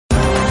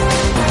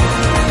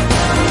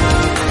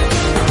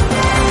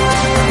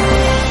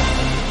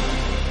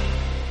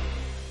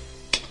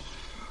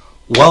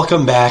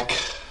Welcome back.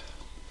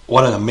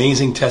 What an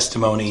amazing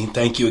testimony.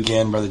 Thank you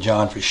again, Brother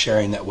John, for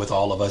sharing that with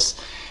all of us.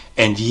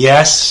 And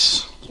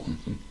yes,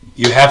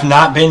 you have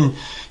not been,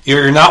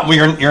 you're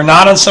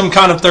not on some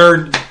kind of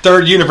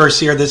third universe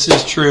here. This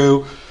is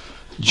true.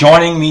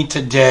 Joining me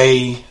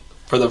today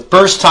for the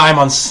first time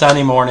on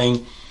Sunday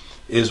morning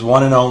is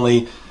one and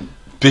only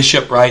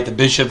Bishop Wright, the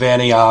Bishop of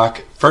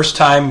Antioch. First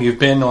time you've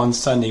been on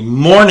Sunday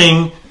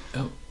morning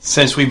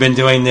since we've been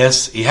doing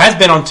this. He has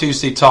been on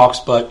Tuesday Talks,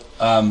 but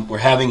we're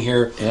having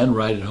here and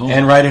Right at Home.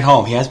 And Right at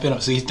Home. He has been,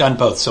 so he's done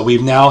both. So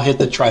we've now hit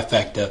the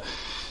trifecta.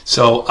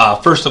 So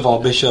first of all,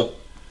 Bishop,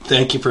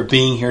 thank you for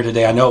being here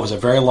today. I know it was a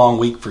very long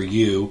week for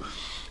you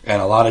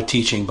and a lot of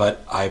teaching,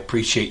 but I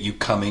appreciate you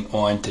coming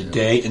on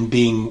today and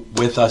being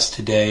with us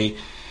today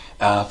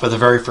for the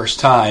very first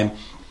time.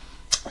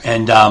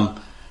 And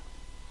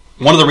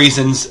one of the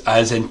reasons,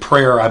 as in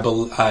prayer,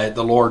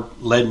 the Lord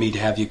led me to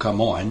have you come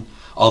on.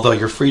 Although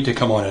you're free to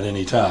come on at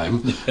any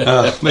time.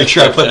 Make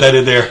sure I put that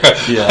in there.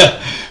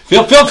 Yeah.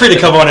 Feel free to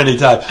come on any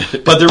time.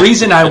 But the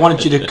reason I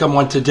wanted you to come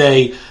on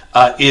today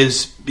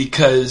is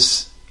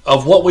because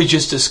of what we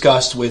just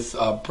discussed with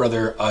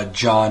Brother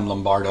John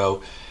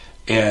Lombardo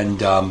and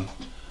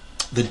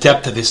the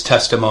depth of his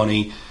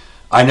testimony.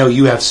 I know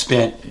you have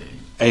spent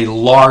a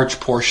large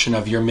portion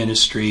of your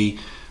ministry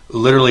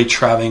literally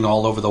traveling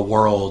all over the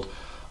world,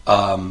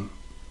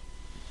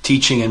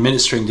 teaching and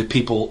ministering to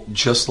people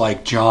just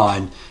like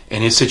John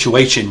and his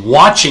situation,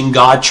 watching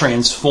God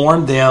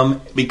transform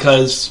them,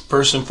 because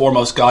first and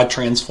foremost, God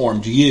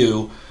transformed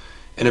you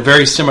in a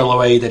very similar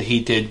way that he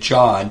did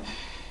John.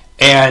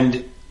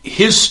 And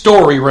his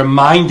story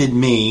reminded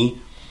me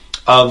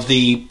of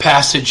the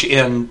passage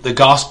in the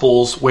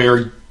Gospels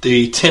where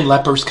the 10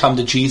 lepers come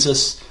to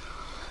Jesus,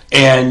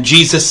 and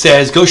Jesus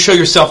says, go show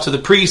yourself to the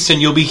priest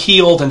and you'll be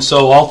healed. And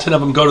so all 10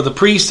 of them go to the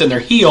priest and they're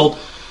healed.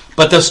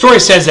 But the story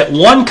says that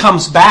one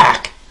comes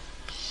back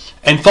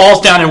and falls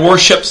down and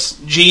worships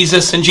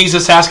Jesus, and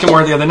Jesus asks him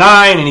where are the other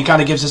 9, and he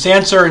kind of gives his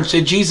answer, and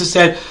Jesus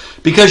said,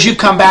 because you've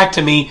come back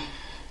to me,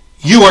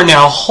 you are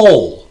now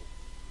whole.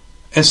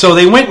 And so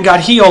they went and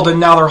got healed,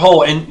 and now they're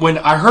whole. And when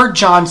I heard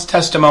John's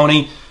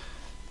testimony,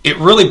 it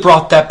really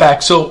brought that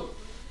back. So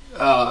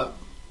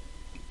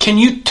can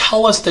you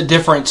tell us the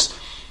difference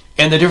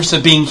and the difference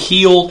of being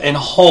healed and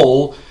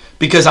whole?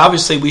 Because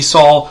obviously we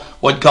saw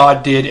what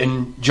God did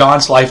in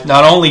John's life.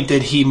 Not only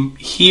did he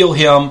heal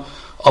him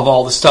of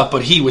all the stuff,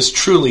 but he was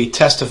truly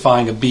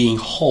testifying of being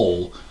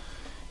whole,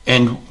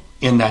 and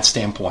in that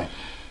standpoint.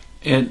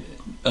 And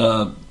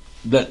that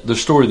the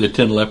story of the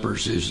 10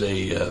 lepers is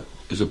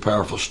a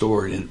powerful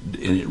story, and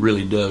it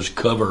really does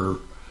cover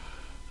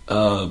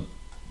the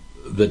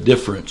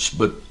difference.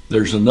 But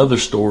there's another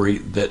story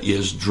that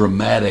is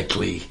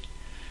dramatically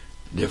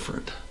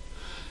different,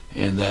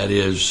 and that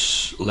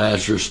is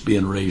Lazarus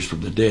being raised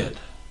from the dead.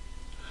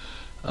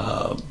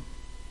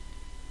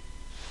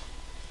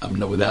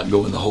 Without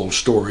going the whole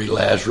story,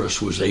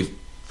 Lazarus was a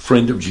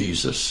friend of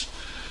Jesus.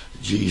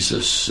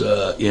 Jesus,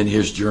 in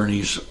his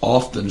journeys,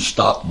 often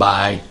stopped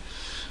by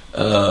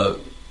the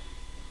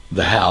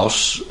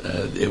house.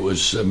 It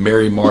was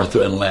Mary,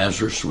 Martha, and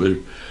Lazarus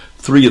with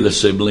 3 of the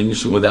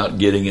siblings. Without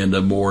getting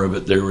into more of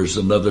it, there was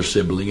another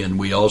sibling, and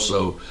we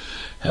also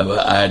have an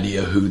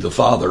idea who the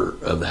father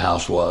of the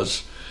house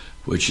was,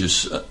 which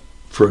is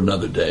for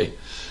another day.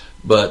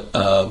 But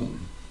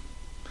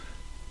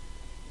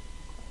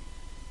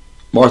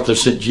Martha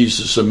sent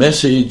Jesus a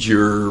message,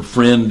 your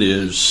friend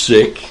is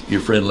sick,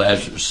 your friend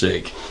Lazarus is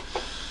sick.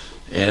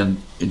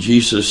 And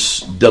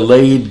Jesus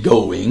delayed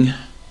going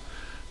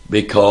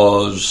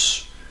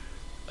because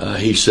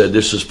he said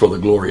this is for the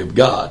glory of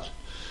God.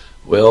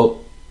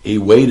 Well, he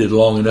waited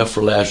long enough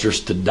for Lazarus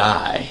to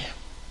die.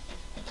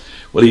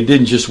 Well, he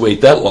didn't just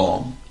wait that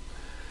long.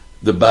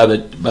 By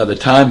the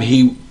time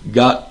he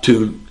got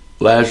to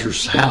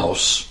Lazarus'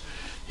 house,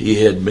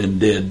 he had been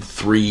dead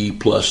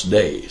 3+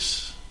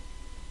 days.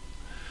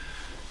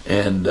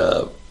 And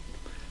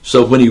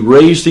so when he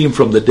raised him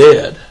from the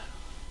dead,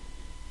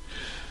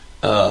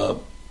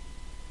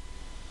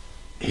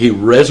 he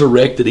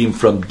resurrected him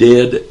from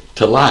dead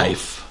to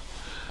life,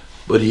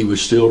 but he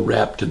was still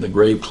wrapped in the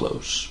grave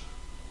clothes.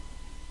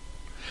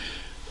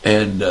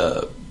 And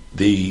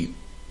the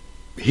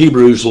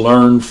Hebrews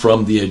learned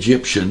from the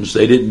Egyptians.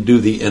 They didn't do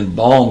the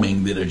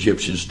embalming that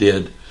Egyptians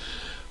did,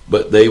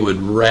 but they would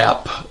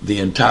wrap the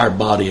entire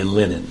body in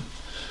linen.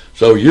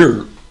 So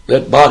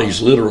that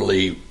body's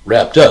literally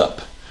wrapped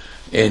up.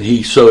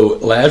 And so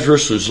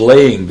Lazarus was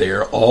laying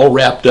there all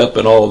wrapped up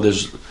in all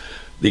of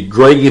the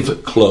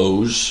grave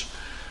clothes,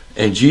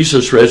 and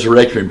Jesus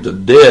resurrected him to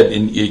the dead.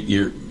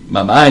 And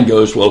my mind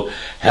goes, well,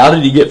 how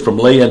did he get from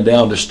laying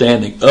down to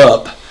standing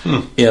up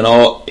in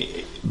all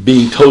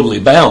being totally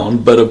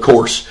bound? But of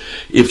course,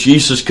 if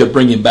Jesus could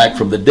bring him back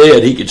from the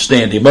dead, he could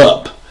stand him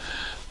up.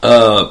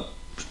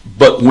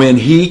 But when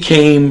he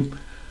came,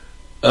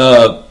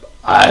 I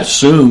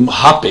assume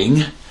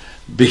hopping,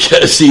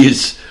 because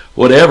he's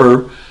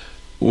whatever,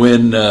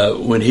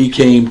 when he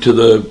came to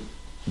the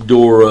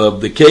door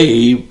of the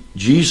cave,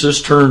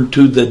 Jesus turned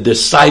to the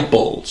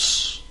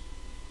disciples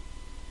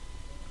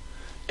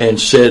and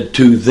said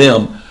to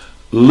them,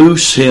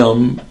 loose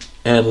him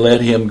and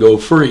let him go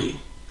free.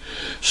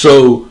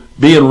 So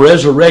being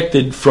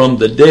resurrected from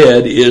the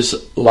dead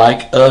is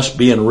like us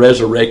being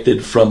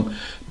resurrected from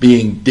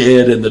being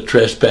dead in the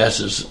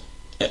trespasses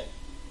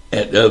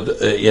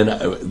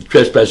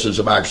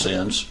of our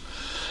sins.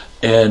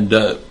 And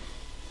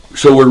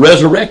so we're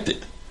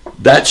resurrected.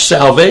 That's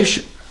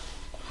salvation.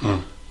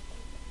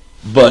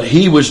 But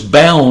he was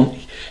bound,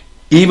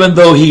 even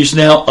though he's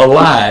now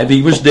alive.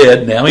 He was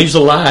dead, now he's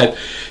alive.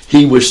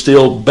 He was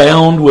still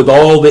bound with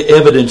all the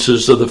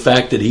evidences of the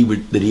fact that he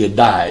had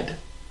died.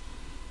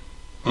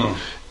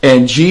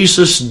 And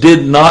Jesus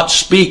did not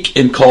speak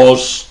and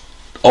cause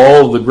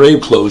all the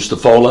grave clothes to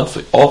fall off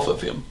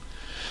of him.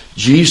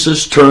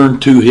 Jesus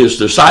turned to his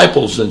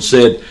disciples and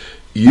said,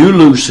 you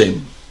loose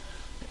him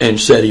and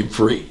set him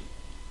free.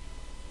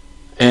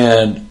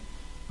 And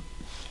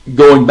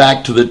going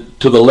back to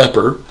the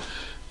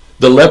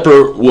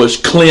leper was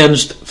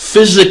cleansed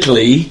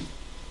physically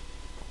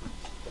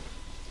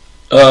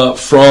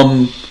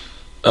from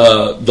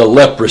the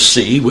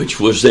leprosy, which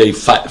was a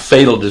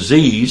fatal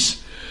disease.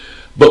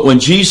 But when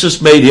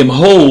Jesus made him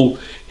whole,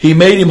 he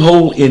made him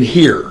whole in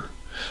here.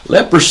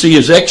 Leprosy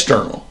is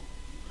external,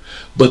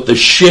 but the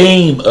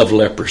shame of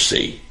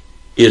leprosy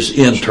is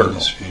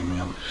internal.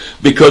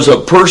 Because a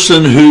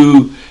person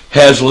who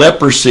has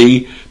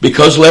leprosy,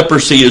 because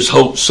leprosy is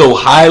so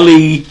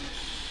highly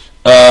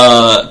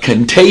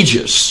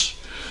contagious,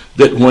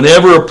 that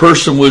whenever a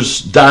person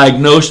was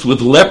diagnosed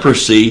with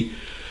leprosy,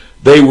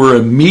 they were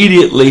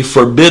immediately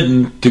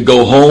forbidden to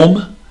go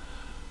home.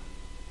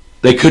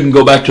 They couldn't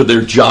go back to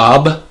their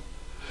job.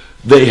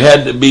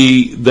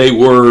 They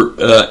were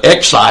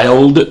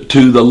exiled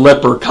to the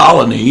leper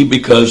colony,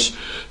 because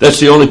that's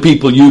the only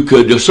people you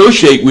could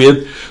associate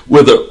with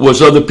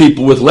was other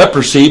people with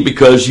leprosy,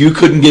 because you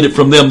couldn't get it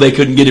from them, they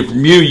couldn't get it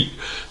from you.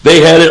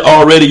 They had it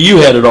already, you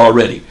had it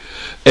already.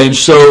 And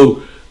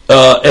so,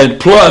 and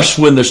plus,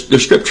 when the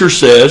scripture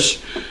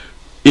says,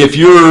 if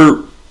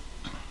you're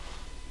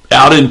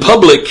out in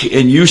public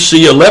and you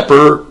see a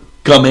leper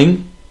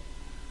coming,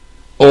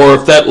 or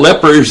if that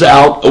leper is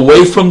out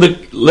away from the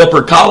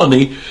leper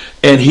colony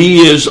and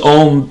he is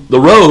on the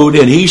road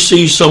and he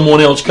sees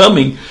someone else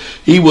coming,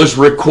 he was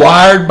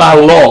required by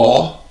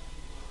law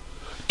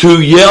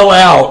to yell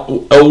out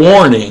a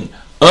warning,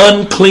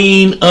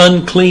 unclean,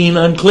 unclean,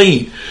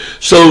 unclean.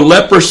 So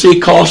leprosy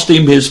cost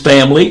him his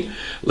family,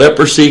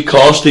 leprosy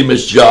cost him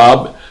his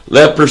job,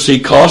 leprosy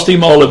cost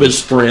him all of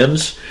his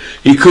friends.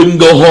 He couldn't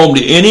go home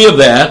to any of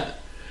that.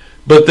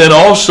 But then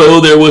also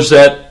there was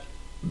that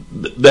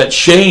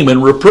shame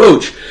and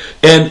reproach.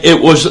 And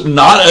it was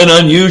not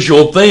an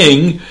unusual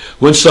thing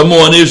when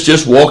someone is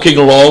just walking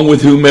along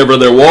with whomever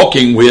they're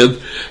walking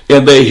with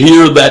and they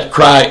hear that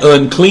cry,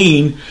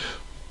 unclean,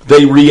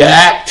 they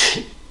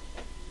react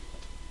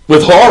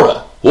with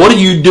horror. What are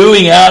you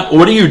doing out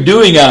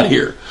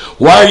here?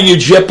 Why are you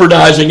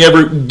jeopardizing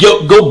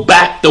go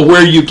back to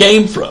where you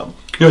came from?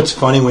 You know, it's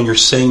funny when you're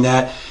saying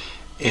that,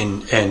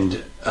 and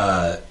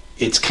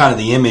it's kind of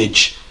the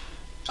image.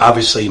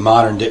 Obviously,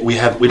 modern day, we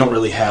don't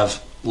really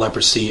have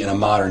leprosy in a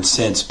modern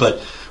sense, but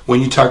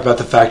when you talk about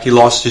the fact he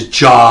lost his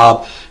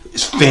job,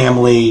 his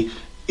family,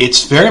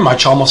 it's very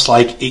much almost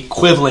like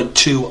equivalent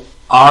to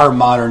our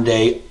modern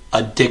day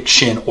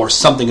addiction or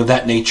something of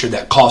that nature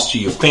that costs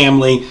you your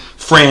family,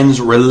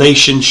 friends,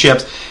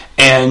 relationships.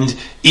 And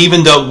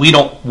even though we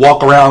don't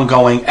walk around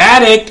going,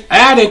 addict,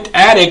 addict,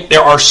 addict,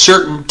 there are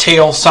certain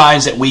tail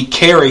signs that we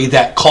carry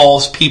that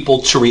cause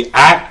people to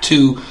react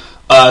to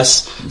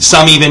us.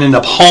 Some even end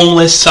up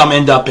homeless, some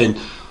end up in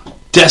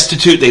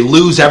destitute, they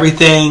lose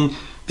everything,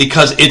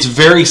 because it's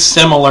very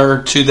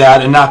similar to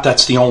that. And not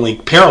that's the only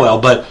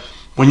parallel, but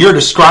when you're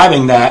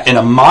describing that in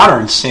a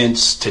modern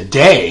sense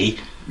today,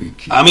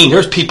 I mean,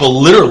 there's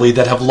people literally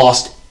that have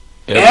lost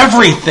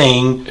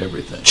everything.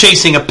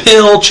 Chasing a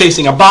pill,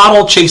 chasing a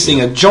bottle,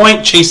 chasing a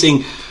joint,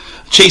 chasing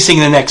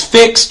the next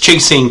fix,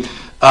 chasing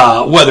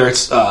whether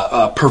it's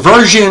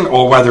perversion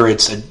or whether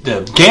it's a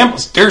gamble.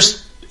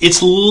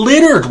 It's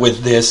littered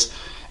with this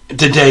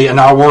today in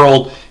our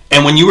world.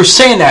 And when you were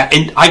saying that,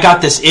 and I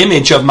got this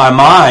image of my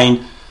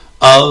mind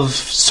of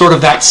sort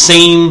of that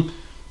same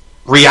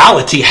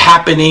reality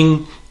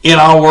happening in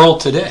our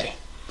world today.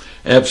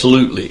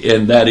 Absolutely.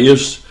 And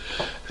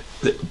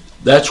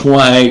that's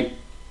why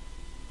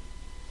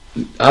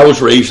I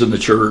was raised in the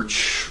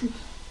church,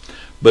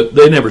 but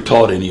they never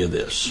taught any of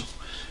this.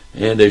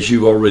 And as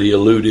you already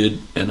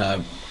alluded, and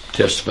I've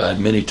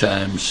testified many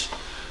times,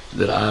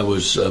 that I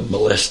was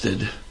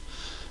molested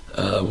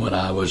when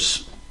I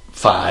was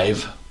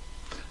 5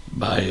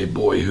 by a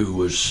boy who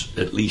was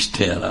at least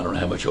 10. I don't know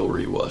how much older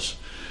he was.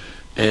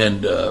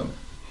 And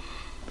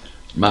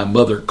my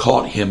mother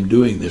caught him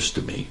doing this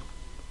to me.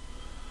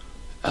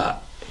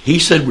 He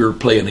said we were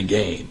playing a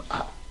game.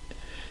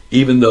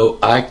 Even though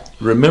I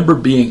remember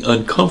being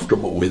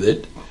uncomfortable with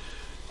it.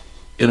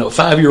 You know,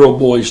 5-year-old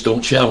boys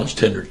don't challenge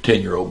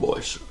 10-year-old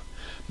boys,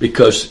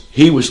 because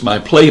he was my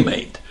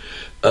playmate.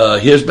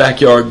 His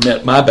backyard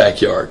met my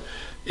backyard.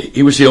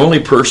 He was the only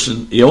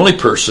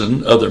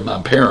person other than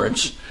my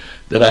parents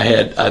that I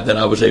had that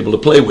I was able to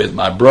play with.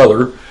 My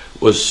brother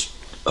was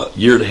a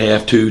year and a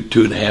half, two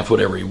and a half,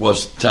 whatever he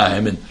was at the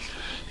time, and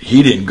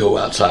he didn't go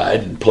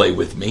outside and play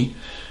with me.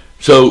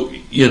 So,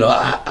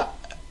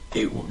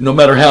 no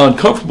matter how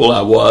uncomfortable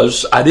I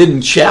was, I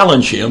didn't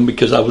challenge him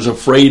because I was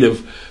afraid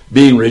of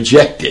being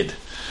rejected.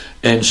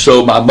 And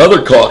so my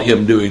mother caught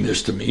him doing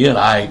this to me,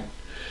 and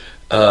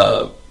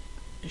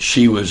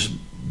she was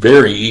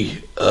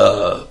very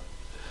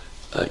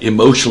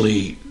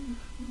emotionally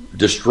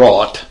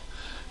distraught,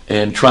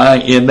 and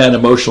in that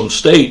emotional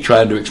state,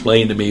 trying to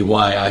explain to me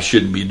why I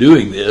shouldn't be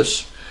doing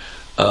this.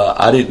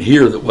 I didn't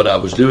hear that what I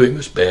was doing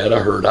was bad. I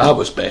heard I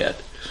was bad.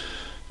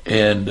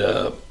 And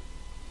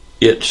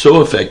it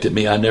so affected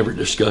me, I never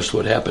discussed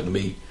what happened to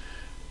me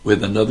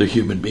with another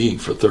human being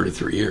for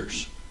 33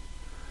 years.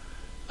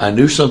 I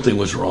knew something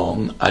was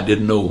wrong. I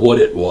didn't know what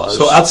it was.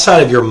 So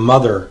outside of your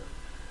mother,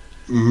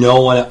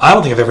 no one. I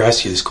don't think I've ever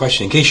asked you this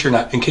question. In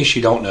case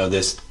you don't know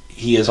this,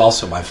 he is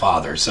also my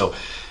father. So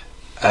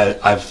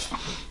I've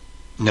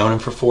known him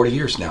for 40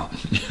 years now.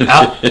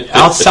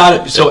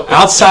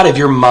 Outside of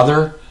your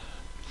mother,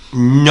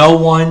 no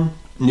one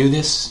knew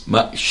this.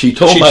 She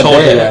told my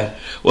dad.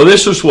 Well,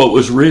 this is what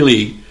was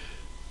really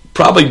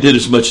probably did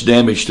as much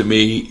damage to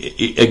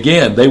me.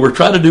 Again, they were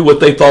trying to do what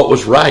they thought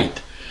was right,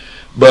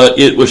 but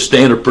it was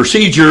standard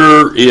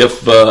procedure.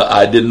 If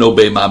I didn't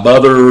obey my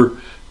mother,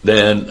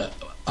 then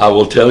I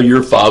will tell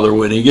your father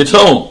when he gets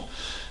home.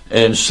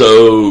 And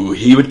so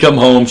he would come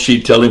home,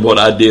 she'd tell him what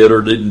I did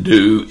or didn't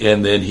do,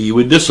 and then he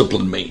would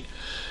discipline me.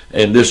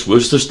 And this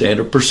was the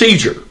standard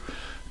procedure.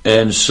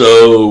 And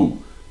so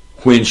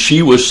when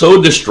she was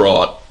so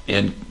distraught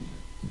and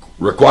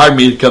required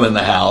me to come in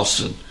the house,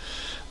 and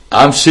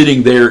I'm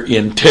sitting there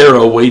in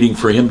terror waiting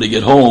for him to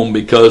get home,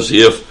 because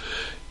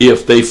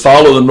if they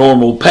follow the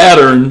normal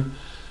pattern,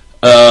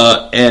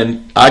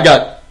 and I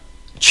got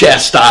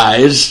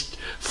chastised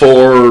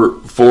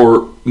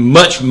for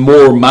much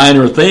more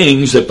minor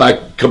things, if I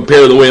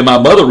compare the way my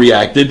mother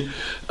reacted,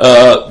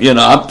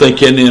 I'm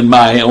thinking in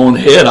my own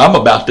head, I'm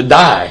about to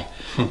die.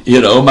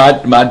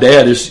 My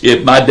dad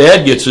if my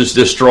dad gets as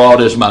distraught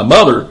as my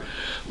mother,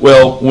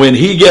 well, when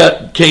he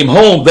came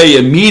home, they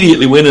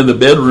immediately went in the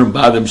bedroom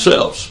by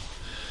themselves.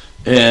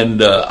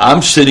 And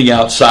I'm sitting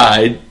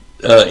outside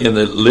in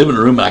the living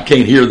room. I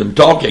can't hear them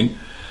talking.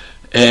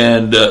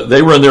 And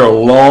they were in there a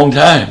long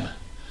time.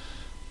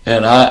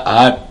 And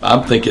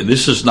I'm thinking,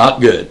 this is not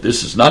good.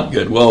 This is not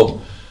good.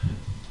 Well,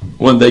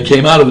 when they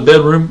came out of the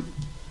bedroom,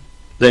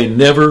 they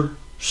never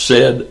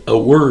said a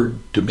word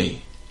to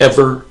me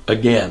ever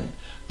again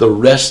the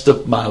rest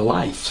of my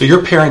life. So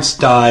your parents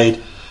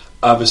died,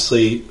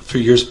 obviously,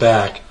 3 years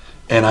back,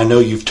 and I know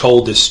you've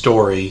told this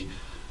story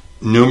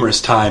numerous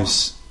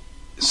times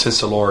since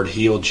the Lord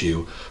healed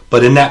you.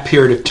 But in that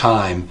period of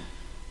time,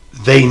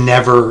 they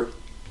never,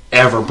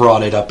 ever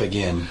brought it up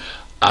again.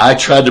 I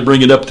tried to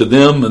bring it up to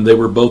them, and they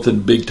were both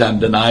in big-time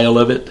denial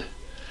of it.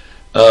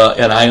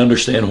 And I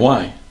understand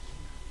why.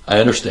 I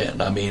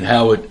understand. I mean,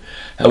 how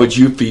would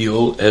you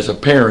feel as a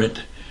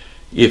parent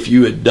if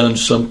you had done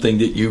something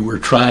that you were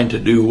trying to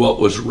do what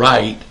was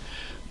right,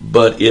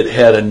 but it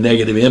had a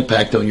negative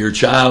impact on your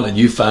child, and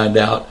you find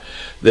out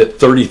that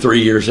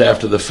 33 years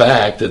after the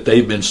fact that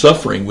they've been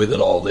suffering with it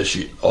all this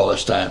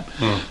time,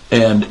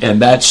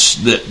 and that's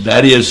the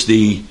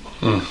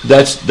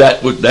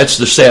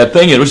sad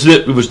thing. It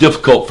was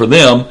difficult for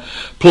them.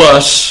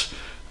 Plus,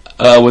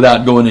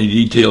 without going into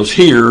details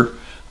here,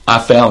 I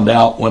found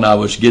out when I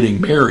was getting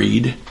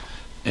married,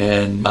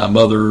 and my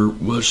mother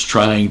was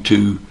trying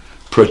to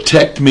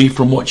protect me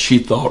from what she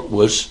thought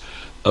was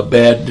a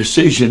bad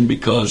decision,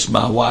 because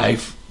my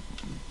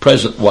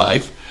present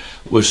wife,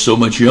 was so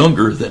much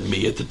younger than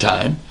me at the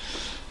time,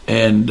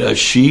 and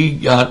she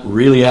got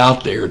really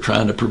out there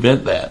trying to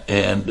prevent that,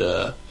 and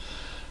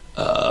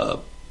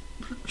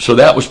so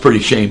that was pretty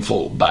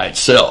shameful by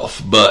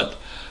itself. But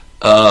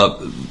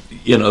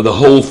the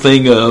whole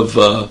thing of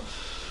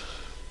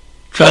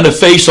trying to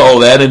face all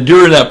that, and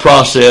during that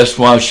process,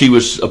 while she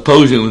was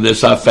opposing with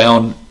this, I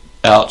found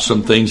out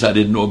some things I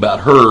didn't know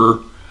about her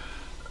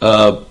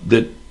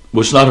that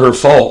was not her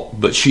fault,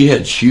 but she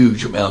had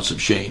huge amounts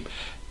of shame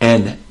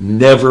and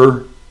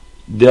never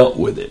dealt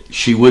with it.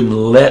 She wouldn't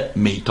let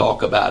me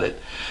talk about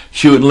it.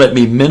 She wouldn't let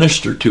me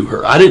minister to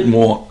her. I didn't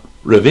want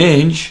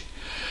revenge,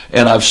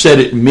 and I've said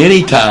it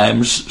many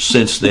times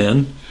since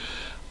then.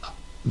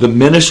 The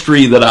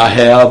ministry that I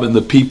have and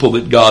the people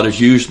that God has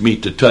used me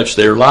to touch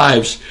their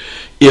lives,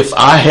 if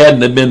I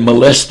hadn't have been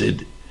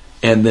molested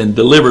and then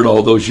delivered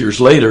all those years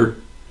later,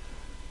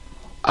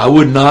 I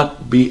would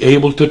not be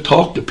able to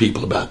talk to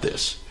people about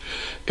this.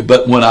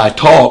 But when I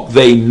talk,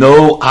 they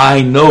know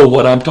I know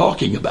what I'm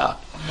talking about.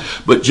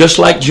 But just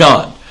like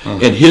John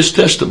and his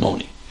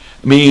testimony,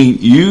 I mean,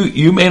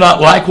 you may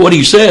not like what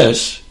he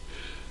says,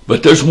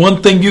 but there's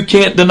one thing you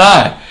can't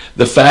deny.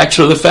 The facts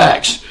are the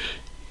facts.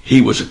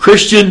 He was a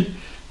Christian,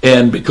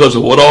 and because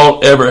of what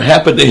all ever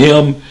happened to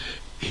him,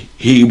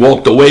 he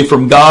walked away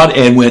from God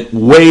and went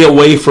way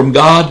away from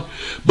God.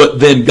 But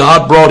then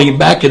God brought him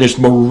back and has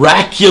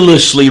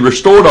miraculously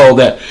restored all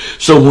that.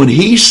 So when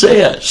he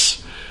says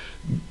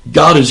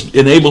God has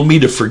enabled me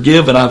to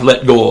forgive, and I've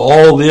let go of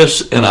all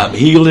this, and I'm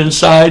healed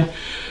inside.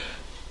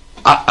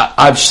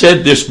 I've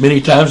said this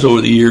many times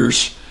over the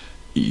years.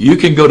 You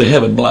can go to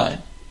heaven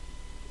blind.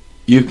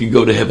 You can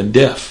go to heaven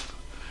deaf.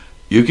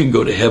 You can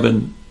go to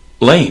heaven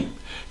lame.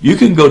 You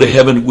can go to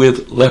heaven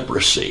with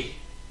leprosy.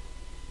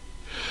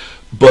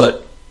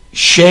 But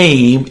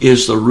shame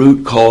is the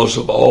root cause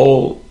of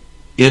all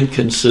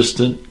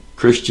inconsistent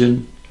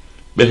Christian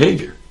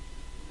behavior.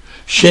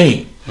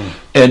 Shame.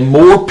 And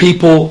more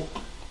people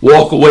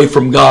walk away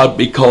from God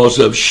because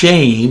of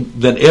shame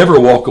than ever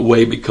walk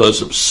away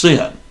because of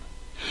sin.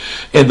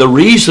 And the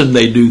reason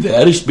they do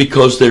that is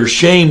because their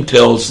shame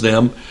tells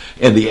them,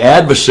 and the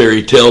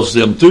adversary tells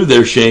them through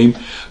their shame,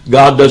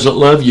 God doesn't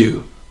love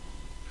you.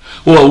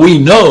 Well, we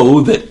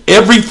know that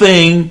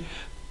everything,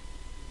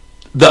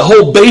 the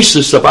whole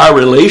basis of our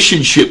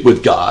relationship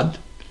with God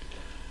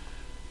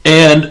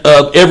and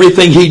of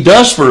everything He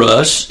does for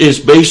us is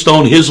based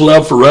on His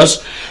love for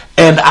us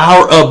and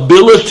our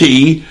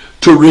ability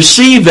to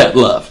receive that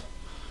love.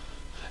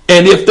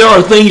 And if there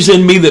are things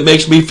in me that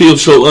makes me feel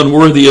so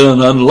unworthy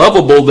and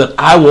unlovable that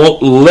I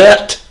won't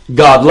let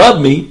God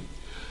love me,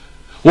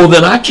 well,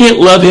 then I can't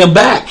love Him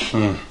back.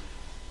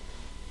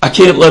 I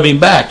can't love Him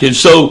back. And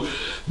so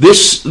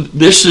this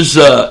is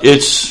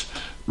it's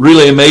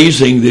really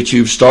amazing that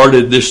you've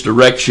started this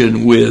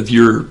direction with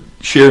your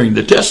sharing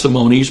the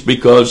testimonies,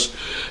 because,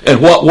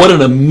 and what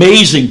an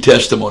amazing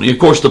testimony. Of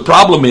course, the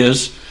problem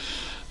is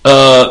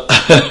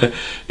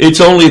it's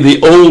only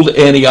the old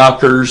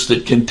Antiochers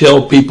that can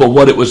tell people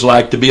what it was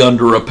like to be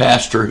under a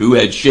pastor who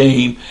had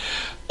shame,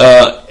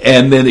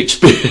 and then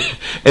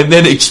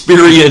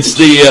experience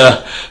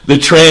the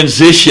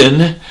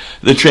transition.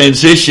 The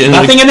transition.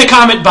 Nothing in the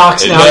comment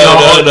box now.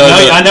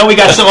 No, I know we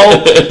got some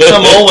old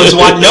ones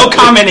want no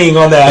commenting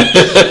on that.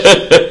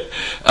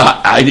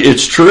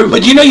 It's true.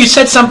 But you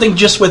said something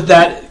just with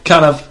that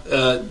kind of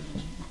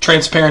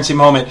transparency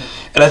moment.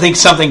 And I think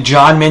something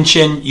John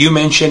mentioned, you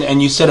mentioned,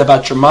 and you said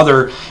about your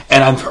mother,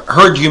 and I've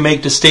heard you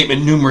make this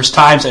statement numerous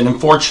times, and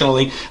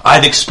unfortunately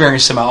I've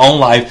experienced in my own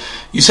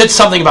life. You said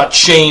something about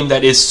shame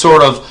that is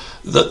sort of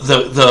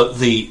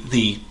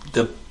the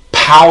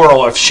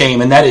power of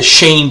shame, and that is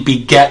shame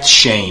begets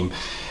shame.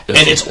 Yes,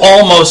 and it's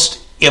almost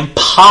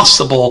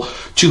impossible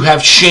to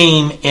have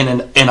shame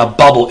in a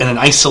bubble, in an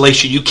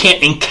isolation. You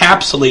can't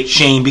encapsulate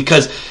shame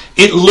because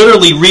it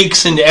literally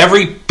reeks into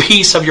every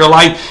piece of your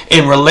life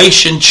in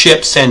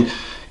relationships. And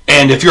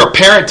if you're a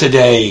parent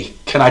today,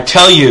 can I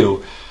tell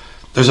you,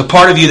 there's a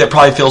part of you that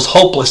probably feels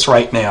hopeless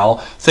right now,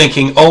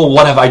 thinking, oh,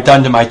 what have I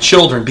done to my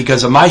children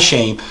because of my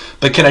shame?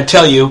 But can I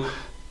tell you,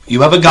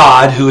 you have a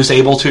God who is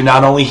able to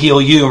not only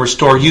heal you and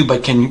restore you,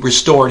 but can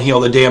restore and heal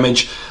the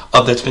damage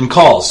that's been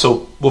caused.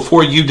 So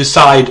before you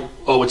decide,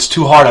 oh, it's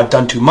too hard, I've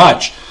done too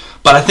much.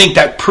 But I think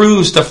that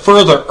proves the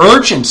further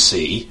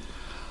urgency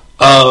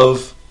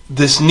of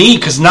this need,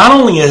 because not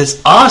only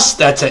is us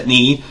that's at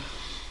need,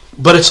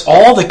 but it's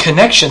all the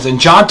connections.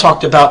 And John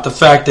talked about the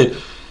fact that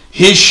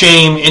his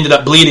shame ended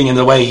up bleeding in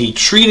the way he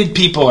treated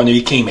people, and he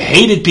became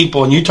hated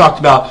people. And you talked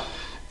about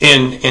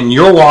in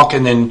your walk,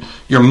 and then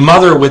your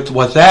mother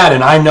with that.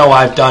 And I know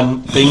I've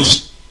done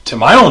things to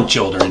my own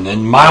children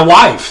and my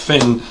wife.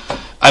 And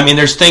I mean,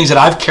 there's things that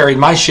I've carried,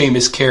 my shame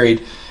is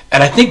carried.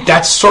 And I think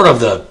that's sort of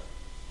the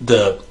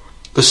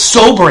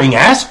sobering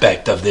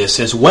aspect of this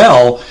as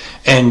well.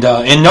 And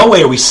in no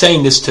way are we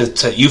saying this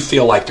to you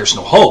feel like there's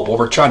no hope. What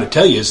we're trying to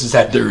tell you is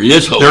that there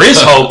is hope. There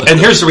is hope. And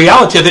here's the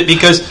reality of it,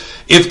 because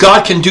if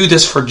God can do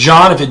this for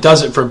John, if it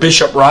does it for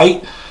Bishop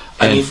Wright,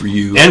 for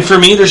you and for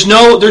me, there's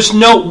no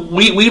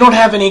we don't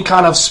have any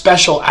kind of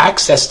special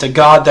access to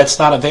God that's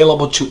not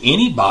available to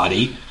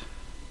anybody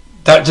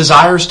that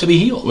desires to be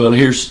healed. Well,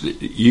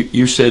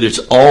 you said it's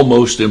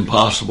almost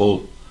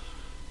impossible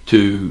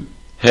to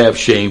have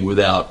shame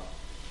without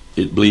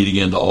it bleeding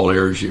into all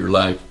areas of your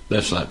life.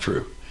 That's not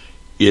true.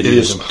 It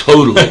is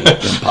totally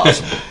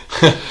impossible,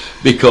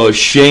 because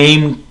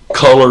shame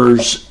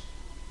colors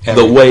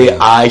the way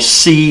I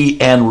see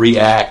and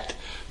react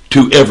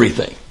to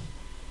everything.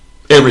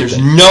 There's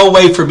no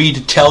way for me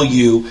to tell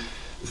you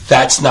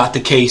that's not the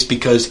case,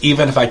 because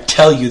even if I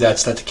tell you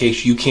that's not the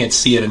case, you can't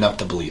see it enough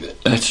to believe it.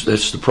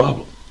 That's the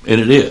problem, and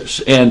it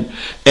is. And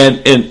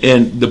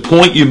the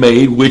point you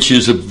made, which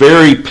is a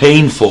very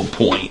painful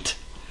point,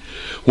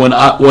 when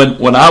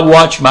I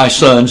watch my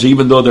sons,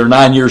 even though they're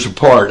 9 years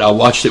apart, I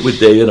watched it with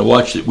Dave and I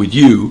watched it with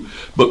you,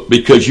 but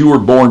because you were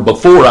born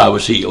before I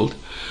was healed,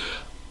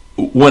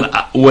 when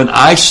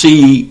I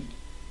see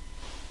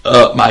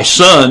my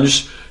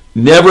sons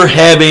never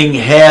having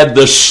had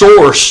the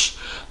source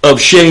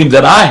of shame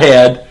that I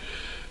had,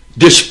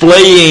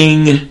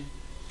 displaying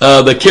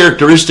the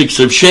characteristics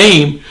of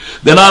shame,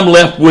 then I'm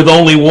left with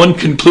only one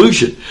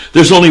conclusion.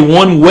 There's only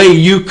one way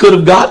you could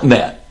have gotten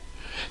that.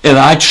 And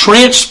I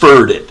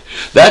transferred it.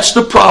 That's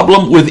the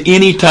problem with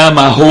any time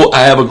I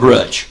have a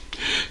grudge.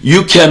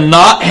 You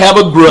cannot have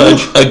a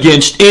grudge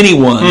against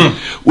anyone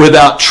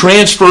without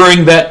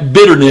transferring that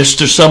bitterness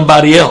to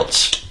somebody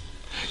else.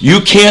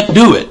 You can't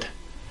do it.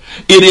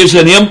 It is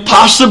an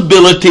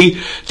impossibility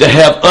to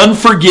have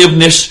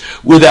unforgiveness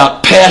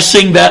without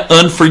passing that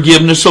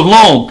unforgiveness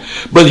along.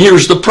 But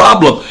here's the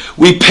problem.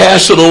 We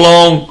pass it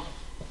along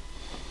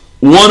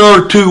one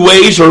or two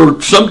ways,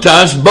 or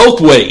sometimes both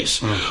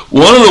ways.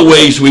 One of the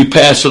ways we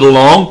pass it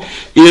along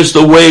is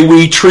the way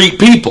we treat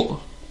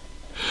people.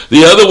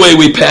 The other way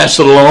we pass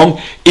it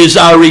along is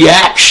our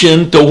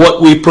reaction to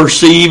what we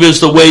perceive as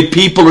the way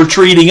people are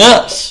treating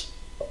us.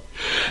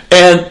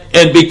 And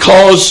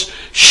because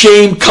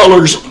shame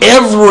colors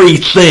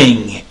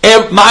everything,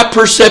 my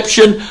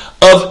perception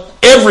of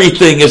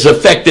everything is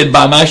affected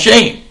by my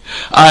shame.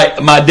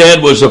 My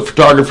dad was a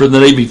photographer in the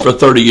Navy for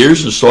 30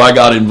 years, and so I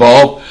got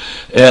involved.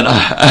 And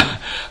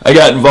I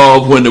got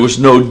involved when there was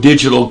no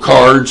digital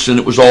cards and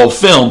it was all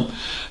film.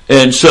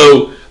 And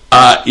so,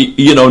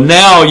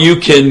 now you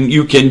can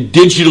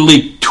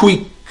digitally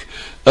tweak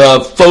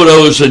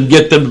photos and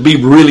get them to be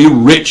really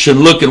rich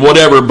and look and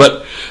whatever.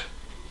 But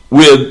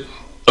with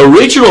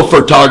original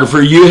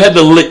photography, you had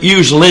to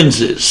use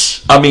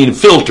lenses.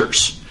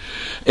 filters.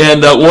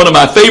 And one of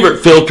my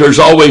favorite filters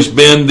always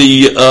been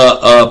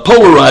the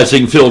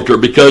polarizing filter,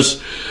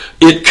 because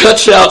it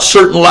cuts out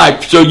certain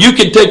light. So you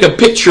can take a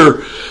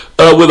picture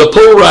with a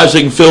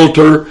polarizing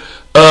filter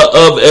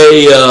of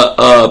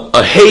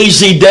a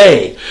hazy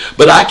day,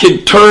 but I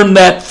can turn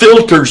that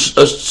filter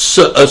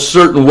a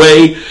certain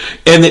way,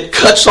 and it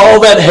cuts all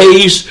that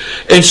haze.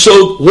 And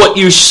so what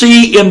you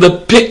see in the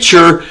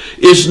picture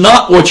is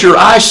not what your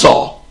eye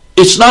saw.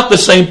 It's not the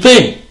same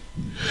thing.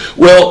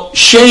 Well,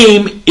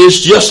 shame is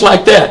just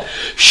like that.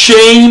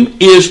 Shame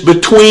is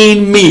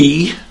between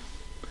me.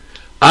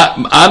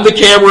 I'm the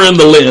camera and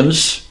the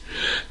lens,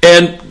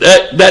 and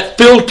that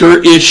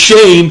filter is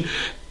shame,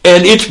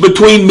 and it's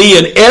between me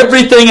and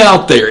everything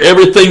out there,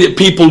 everything that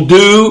people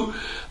do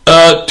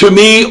to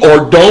me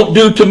or don't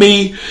do to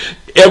me,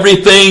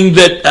 everything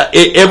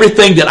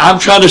that I'm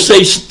trying to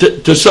say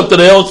to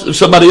somebody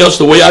else,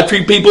 the way I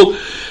treat people.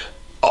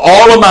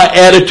 All of my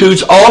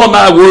attitudes, all of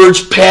my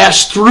words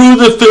pass through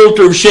the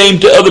filter of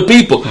shame to other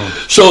people.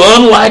 So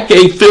unlike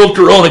a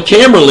filter on a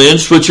camera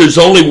lens, which is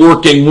only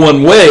working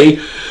one way,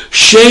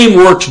 shame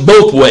works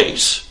both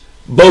ways.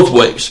 Both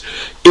ways.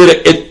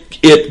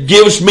 It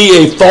gives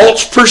me a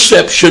false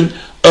perception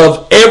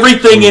of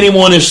everything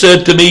anyone has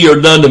said to me or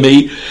done to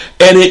me,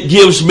 and it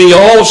gives me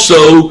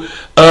also,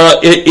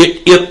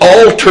 it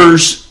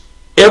alters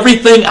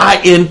everything I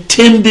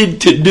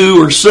intended to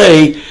do or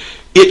say.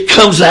 It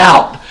comes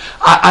out.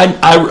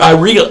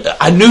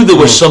 I knew there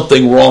was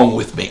something wrong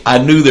with me. I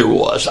knew there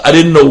was. I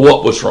didn't know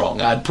what was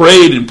wrong. I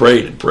prayed and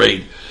prayed and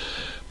prayed.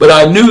 But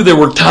I knew there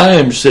were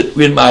times that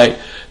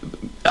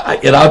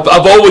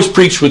I've always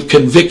preached with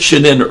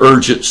conviction and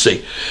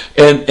urgency.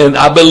 And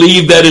I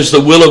believe that is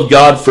the will of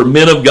God for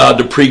men of God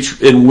to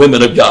preach, and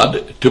women of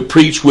God to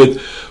preach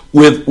with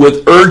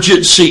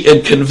urgency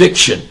and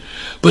conviction.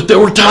 But there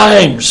were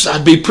times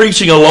I'd be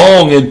preaching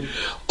along, and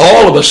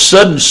all of a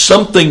sudden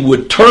something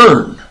would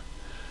turn.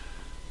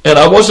 And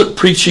I wasn't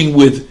preaching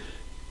with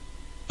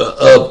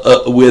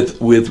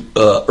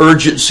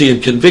urgency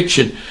and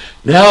conviction.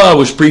 Now I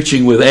was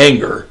preaching with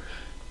anger,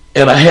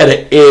 and I had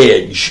an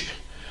edge.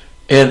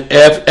 And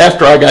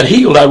after I got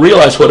healed, I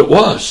realized what it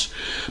was.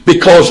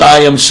 Because I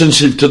am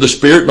sensitive to the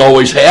Spirit and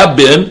always have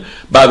been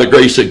by the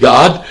grace of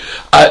God,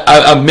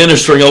 I'm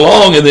ministering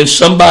along, and then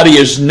somebody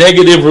is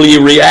negatively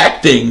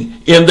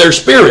reacting in their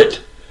spirit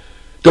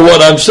to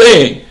what I'm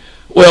saying.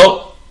 Well,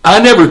 I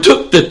never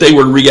took that they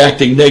were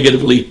reacting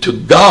negatively to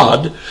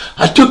God.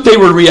 I took they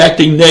were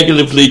reacting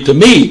negatively to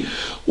me.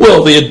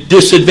 Well, the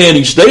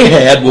disadvantage they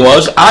had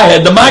was I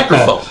had the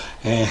microphone.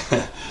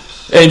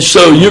 And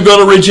so you're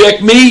going to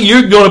reject me?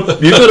 You're going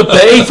to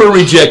pay for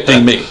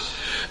rejecting me.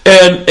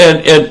 And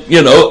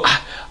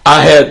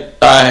I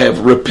have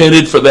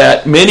repented for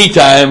that many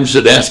times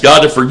and asked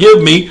God to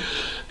forgive me.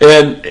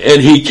 And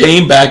he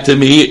came back to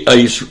me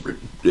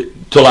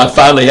till I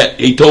finally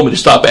he told me to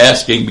stop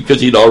asking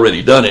because he'd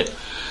already done it.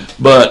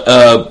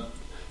 But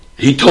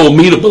he told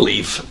me to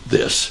believe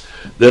this,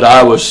 that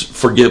I was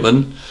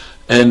forgiven.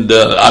 And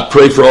I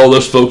pray for all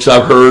those folks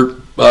I've heard,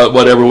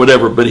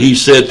 whatever. But he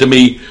said to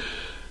me,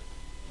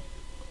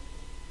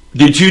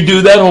 "Did you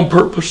do that on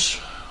purpose?"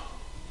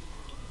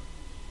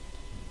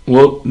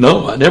 Well,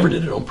 no, I never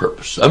did it on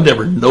purpose. I've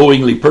never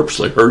knowingly,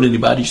 purposely hurt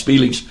anybody's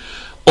feelings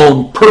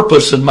on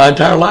purpose in my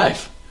entire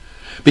life.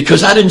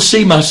 Because I didn't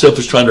see myself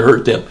as trying to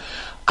hurt them.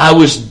 I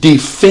was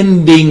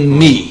defending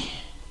me.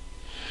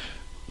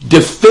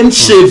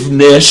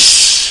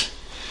 Defensiveness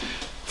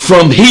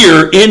from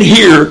in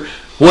here,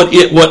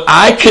 what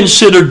I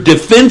consider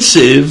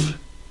defensive,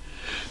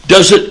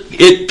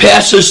 it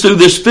passes through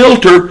this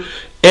filter,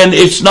 and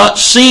it's not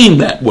seen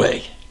that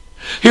way.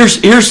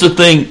 Here's the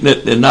thing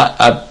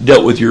I've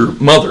dealt with your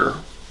mother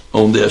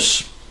on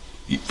this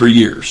for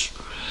years.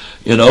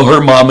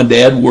 Her mom and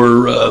dad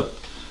were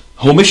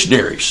home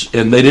missionaries,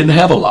 and they didn't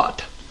have a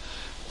lot.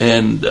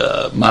 And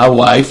my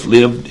wife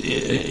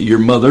your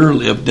mother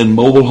lived in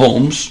mobile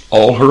homes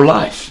all her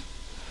life.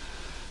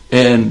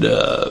 And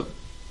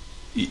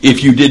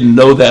if you didn't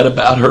know that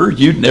about her,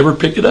 you'd never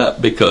pick it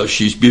up, because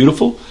she's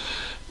beautiful,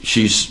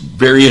 she's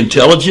very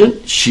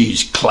intelligent,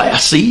 she's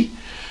classy,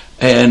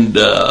 and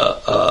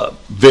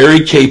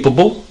very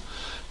capable.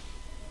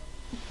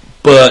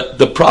 But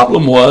the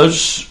problem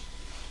was,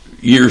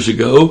 years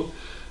ago,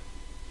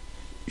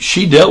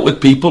 she dealt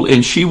with people,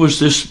 and she was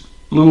this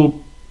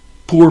little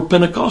poor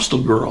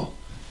Pentecostal girl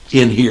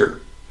in here.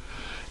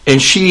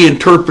 And she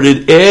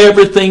interpreted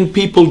everything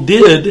people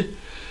did,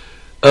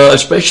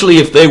 especially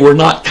if they were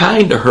not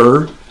kind to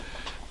her,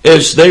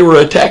 as they were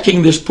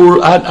attacking this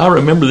poor... I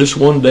remember this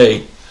one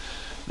day.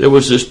 There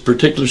was this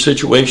particular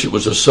situation. It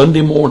was a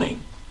Sunday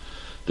morning.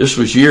 This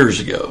was years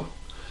ago.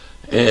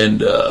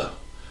 And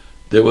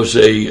there was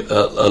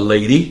a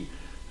lady,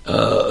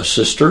 a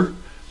sister.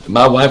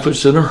 My wife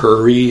was in a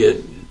hurry,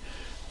 and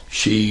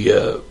she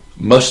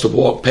must have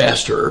walked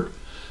past her.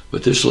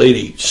 But this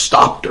lady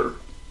stopped her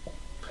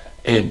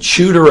and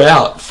chewed her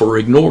out for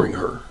ignoring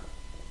her.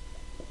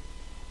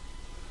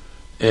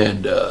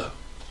 And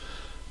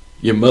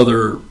your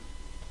mother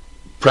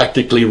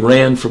practically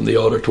ran from the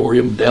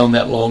auditorium down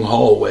that long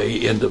hallway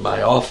into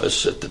my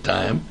office at the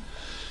time.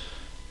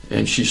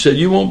 And she said,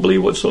 "You won't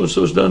believe what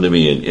so-and-so's done to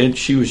me." And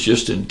she was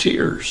just in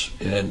tears.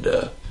 And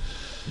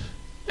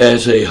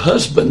as a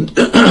husband,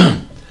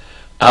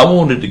 I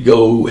wanted to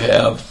go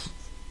have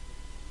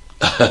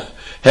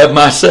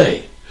my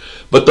say.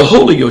 But the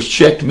Holy Ghost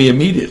checked me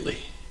immediately.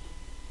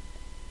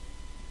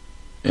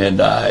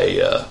 And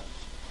I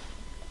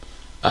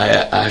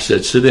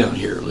said, "Sit down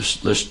here.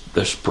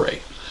 Let's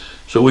pray."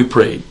 So we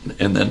prayed,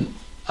 and then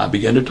I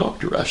began to talk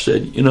to her. I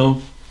said,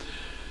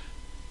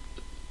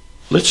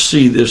 let's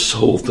see this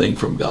whole thing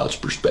from God's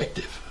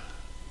perspective.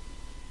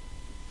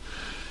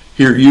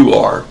 Here you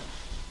are.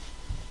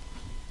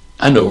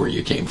 I know where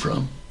you came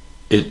from.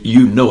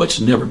 It's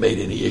never made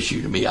any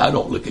issue to me. I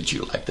don't look at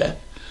you like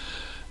that.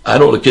 I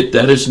don't look at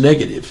that as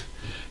negative.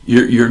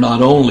 You're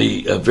not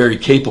only a very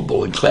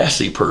capable and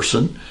classy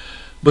person,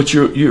 but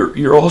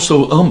you're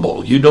also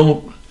humble.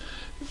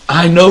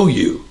 I know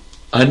you.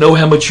 I know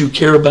how much you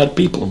care about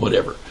people and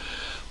whatever.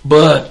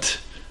 But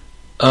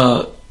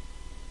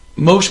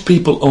most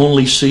people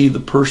only see the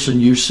person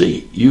you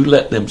see. You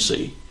let them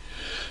see.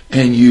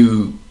 And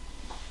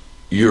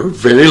you're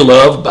very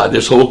loved by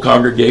this whole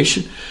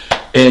congregation.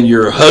 And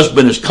your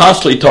husband is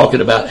constantly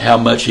talking about how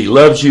much he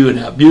loves you and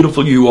how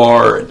beautiful you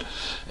are,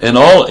 and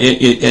all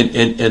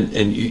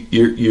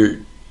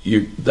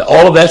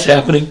all of that's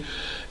happening.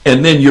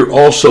 And then you're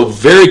also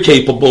very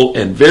capable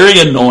and very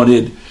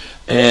anointed,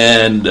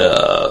 and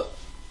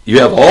you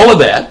have all of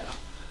that.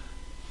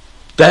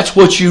 That's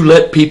what you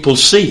let people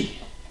see.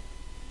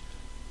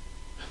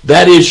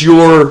 That is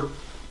your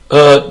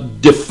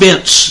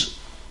defense.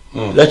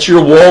 That's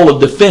your wall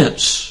of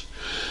defense.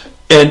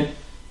 And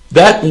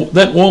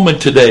that woman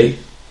today,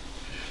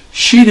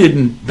 she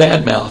didn't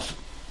badmouth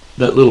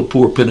that little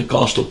poor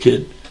Pentecostal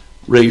kid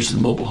raised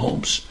in mobile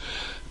homes.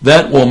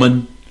 That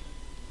woman,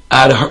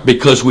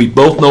 because we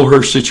both know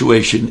her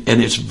situation,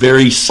 and it's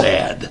very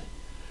sad.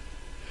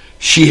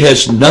 She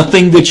has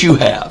nothing that you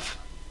have.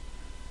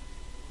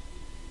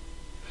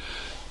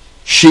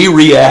 She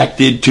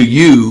reacted to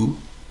you,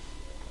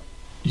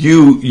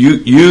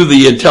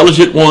 the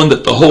intelligent one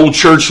that the whole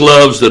church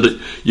loves, that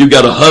you've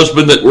got a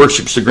husband that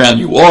worships the ground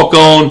you walk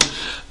on.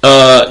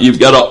 You've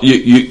got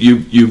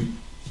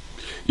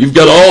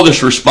all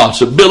this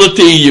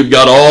responsibility.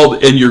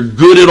 And you're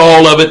good at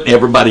all of it.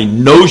 Everybody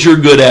knows you're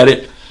good at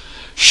it.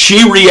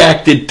 She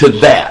reacted to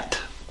that.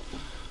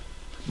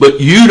 But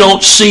you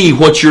don't see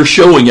what you're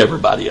showing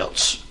everybody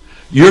else.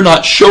 You're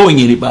not showing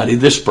anybody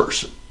this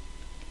person.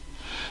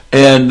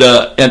 And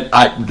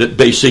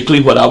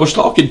basically what I was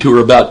talking to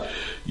her about,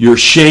 your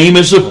shame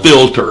is a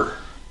filter.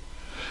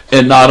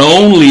 And not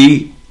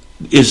only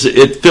is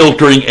it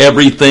filtering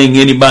everything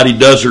anybody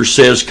does or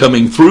says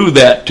coming through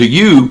that to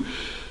you,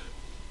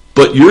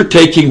 but you're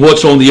taking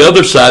what's on the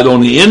other side,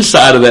 on the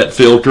inside of that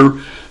filter,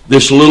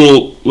 this poor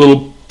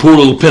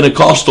little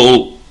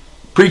Pentecostal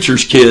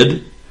preacher's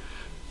kid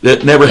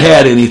that never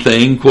had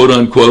anything, quote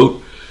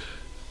unquote,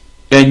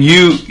 and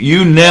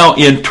you now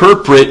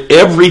interpret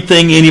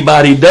everything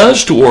anybody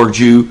does towards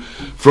you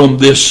from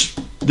this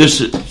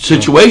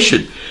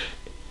situation.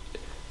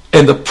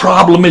 And the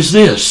problem is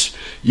this.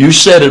 You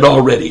said it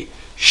already.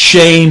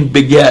 Shame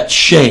begets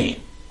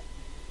shame.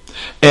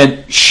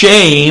 And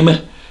shame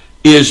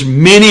is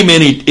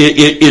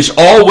it is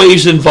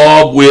always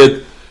involved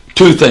with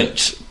two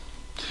things.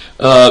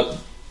 Paul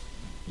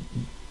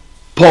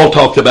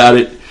talked about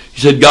it. He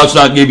said, God's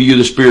not giving you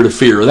the spirit of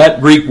fear. That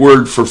Greek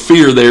word for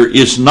fear there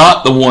is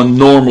not the one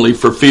normally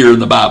for fear in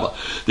the Bible.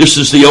 This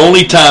is the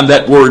only time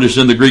that word is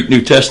in the Greek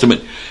New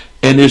Testament,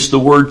 and it's the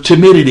word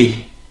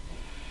timidity.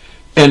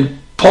 And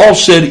Paul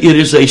said it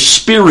is a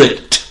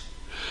spirit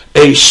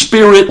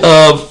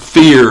of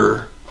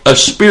fear, a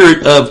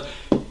spirit of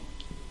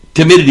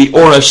timidity,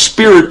 or a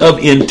spirit of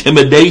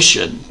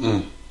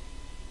intimidation.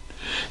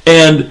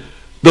 And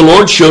the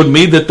Lord showed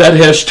me that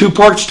has two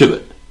parts to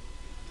it.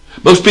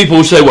 Most people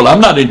will say, well,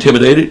 I'm not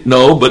intimidated.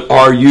 No, but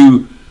are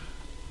you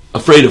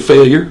afraid of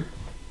failure?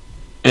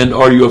 And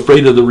are you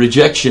afraid of the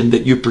rejection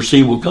that you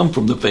perceive will come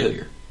from the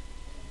failure?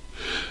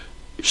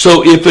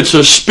 So if it's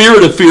a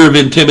spirit of fear of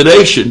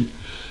intimidation,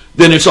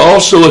 then it's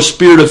also a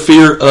spirit of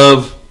fear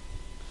of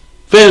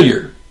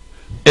failure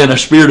and a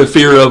spirit of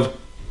fear of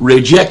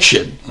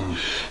rejection.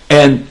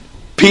 And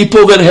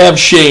people that have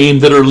shame,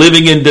 that are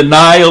living in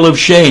denial of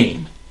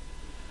shame,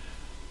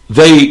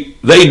 they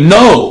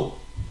know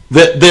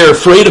that they're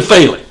afraid of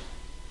failing.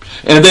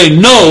 And they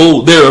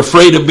know they're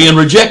afraid of being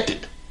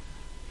rejected.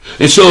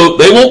 And so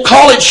they won't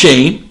call it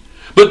shame,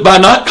 but by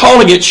not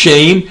calling it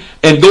shame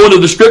and going to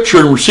the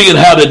Scripture and seeing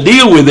how to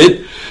deal with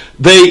it,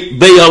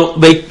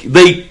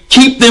 they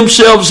keep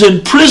themselves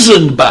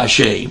imprisoned by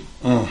shame.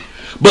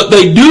 But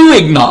they do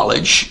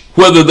acknowledge,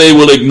 whether they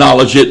will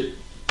acknowledge it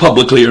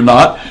publicly or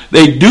not,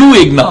 they do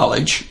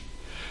acknowledge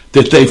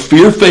that they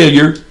fear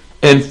failure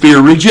and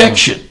fear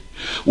rejection.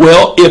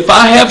 Well, if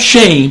I have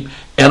shame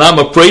and I'm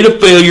afraid of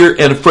failure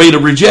and afraid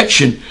of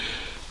rejection,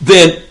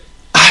 then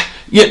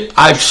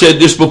I've said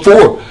this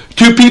before.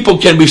 Two people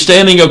can be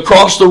standing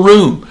across the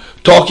room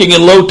talking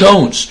in low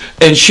tones,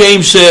 and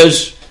shame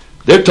says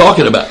they're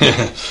talking about me.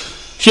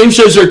 Shame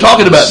says they're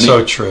talking about me.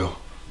 So true.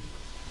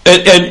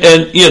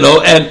 And you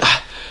know, and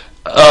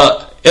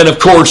of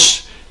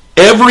course,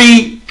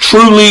 every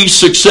truly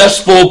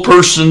successful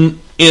person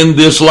in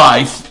this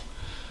life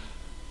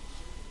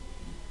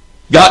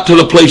got to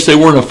the place they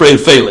weren't afraid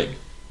of failing.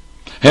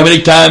 How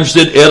many times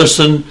did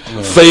Edison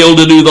fail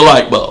to do the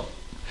light bulb?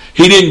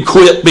 He didn't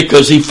quit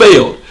because he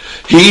failed.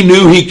 He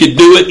knew he could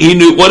do it. He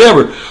knew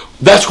whatever.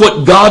 That's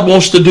what God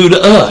wants to do to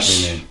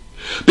us. Amen.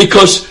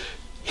 Because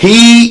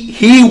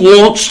He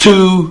wants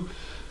to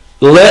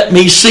let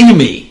me see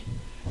me.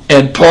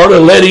 And part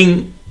of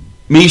letting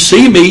me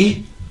see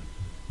me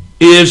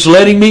is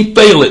letting me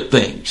fail at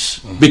things.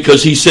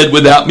 Because He said,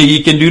 without me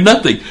you can do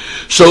nothing.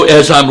 So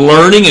as I'm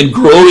learning and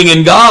growing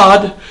in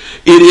God,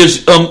 it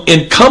is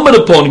incumbent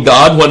upon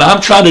God, when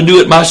I'm trying to do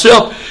it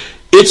myself,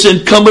 it's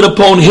incumbent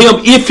upon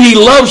Him. If He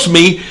loves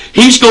me,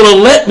 He's going to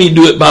let me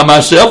do it by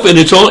myself, and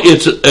it's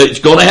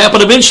going to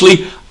happen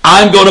eventually.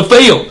 I'm going to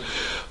fail.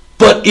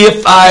 But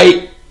if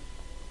I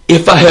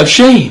have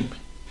shame,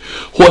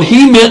 what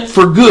He meant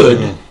for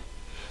good,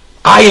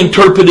 I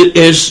interpret it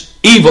as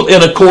evil.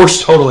 And of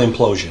course, total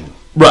implosion.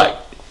 Right.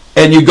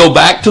 And you go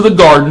back to the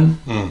garden,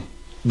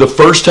 the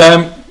first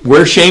time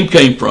where shame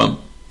came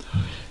from.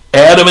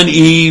 Adam and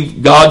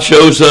Eve, God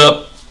shows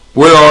up.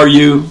 Where are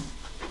you?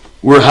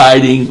 We're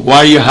hiding. Why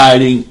are you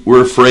hiding?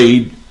 We're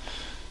afraid.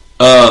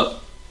 Why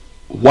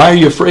are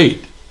you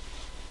afraid?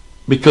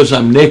 Because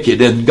I'm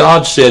naked. And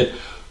God said,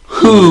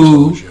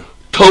 who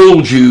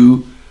told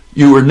you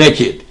you were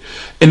naked?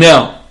 And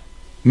now,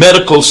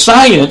 medical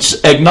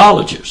science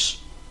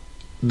acknowledges,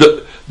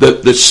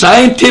 the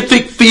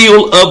scientific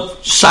field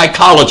of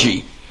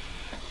psychology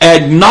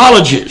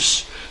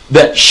acknowledges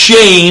that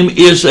shame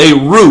is a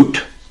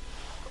root,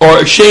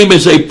 or shame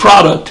is a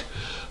product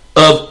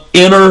of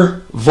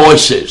inner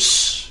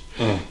voices.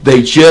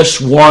 They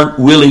just weren't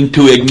willing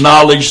to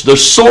acknowledge the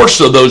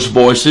source of those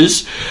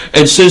voices.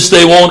 And since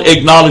they won't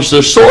acknowledge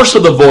the source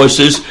of the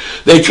voices,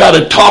 they try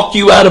to talk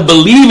you out of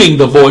believing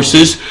the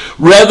voices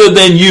rather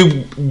than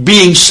you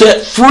being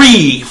set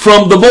free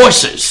from the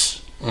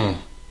voices.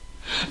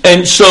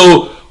 And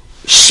so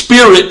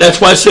spirit, that's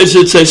why it says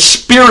it's a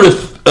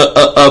spirit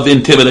of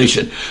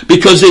intimidation,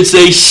 because it's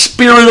a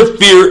spirit of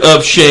fear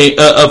of shame,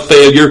 of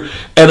failure,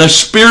 and a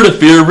spirit of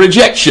fear of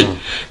rejection.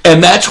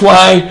 And that's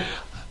why,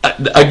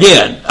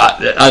 again,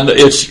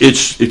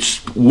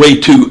 it's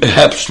way too, it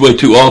happens way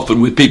too often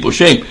with people's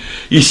shame.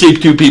 You see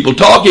two people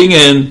talking,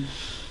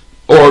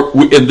 or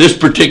in this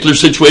particular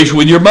situation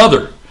with your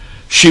mother,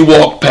 she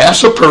walked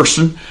past a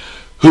person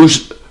who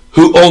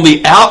on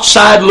the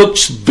outside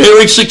looks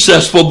very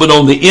successful, but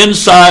on the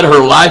inside her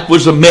life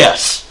was a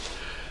mess.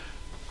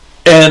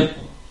 And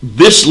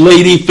this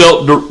lady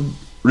felt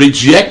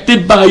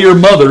rejected by your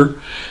mother,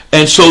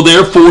 and so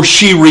therefore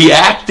she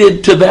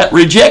reacted to that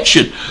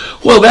rejection.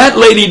 Well, that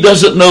lady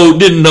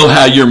didn't know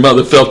how your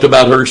mother felt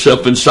about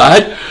herself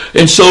inside,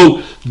 and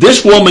so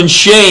this woman's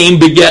shame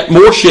begat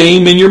more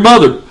shame in your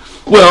mother.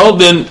 Well,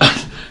 then,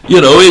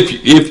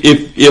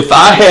 if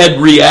I had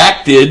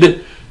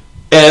reacted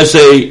as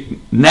a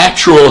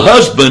natural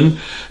husband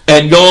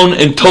and gone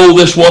and told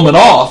this woman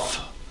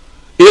off,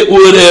 it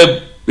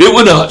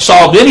wouldn't have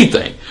solved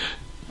anything,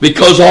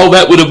 because all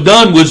that would have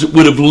done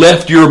would have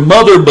left your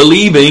mother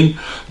believing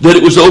that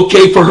it was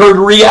okay for her to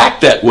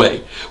react that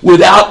way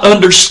without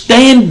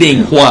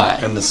understanding why.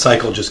 And the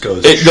cycle just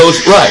goes. It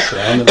goes right.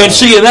 And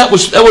see, and that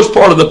was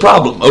part of the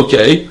problem.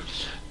 Okay,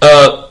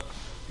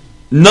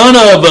 none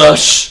of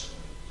us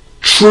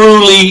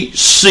truly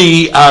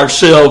see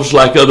ourselves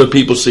like other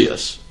people see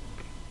us.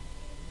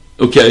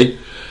 Okay,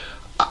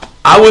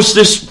 I was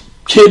this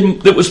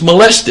kid that was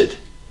molested.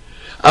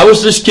 I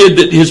was this kid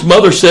that his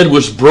mother said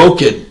was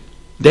broken,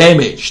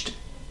 damaged.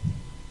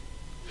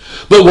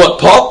 But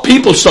what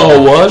people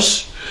saw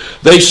was,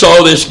 they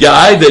saw this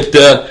guy that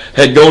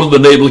had gone to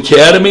the Naval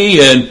Academy,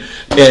 and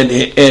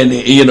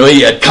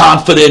he had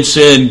confidence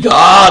in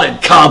God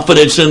and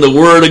confidence in the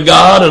Word of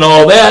God and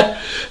all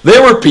that.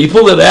 There were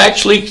people that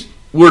actually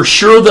were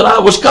sure that I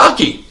was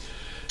cocky.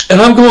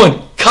 And I'm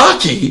going,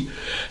 cocky?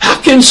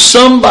 How can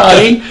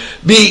somebody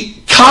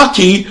be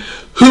cocky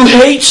who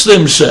hates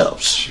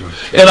themselves? Sure.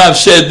 And I've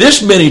said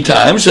this many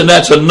times, and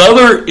that's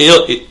another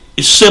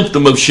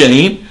symptom of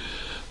shame.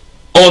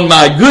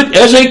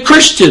 As a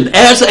Christian,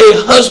 as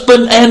a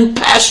husband and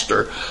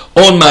pastor,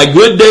 on my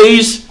good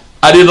days,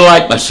 I didn't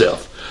like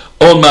myself.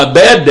 On my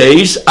bad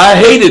days, I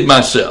hated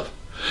myself.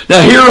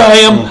 Now here I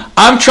am,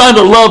 I'm trying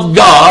to love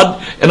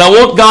God, and I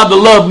want God to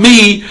love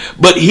me,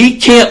 but He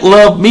can't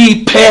love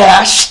me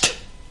past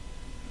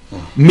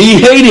me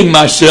hating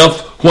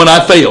myself when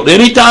I failed.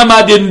 Anytime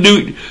I didn't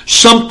do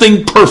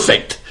something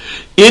perfect,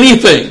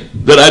 anything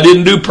that I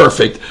didn't do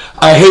perfect,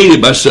 I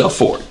hated myself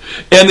for it.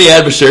 And the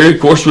adversary,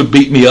 of course, would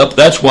beat me up.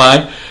 That's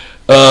why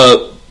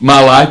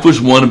my life was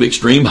one of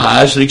extreme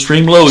highs and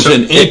extreme lows. So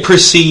and any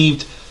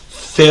perceived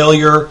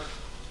failure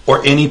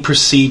or any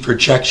perceived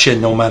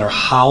rejection, no matter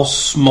how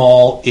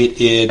small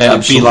it is,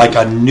 would be like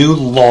a new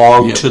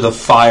log to the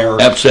fire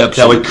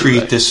that would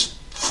create this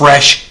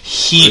fresh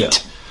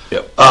heat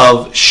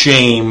of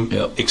shame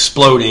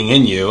exploding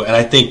in you. And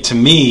I think, to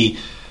me,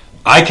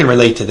 I can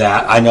relate to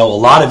that. I know a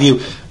lot of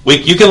you,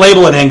 you can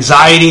label it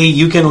anxiety,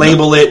 you can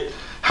label it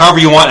however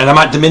you want, and I'm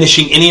not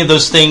diminishing any of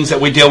those things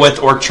that we deal with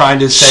or trying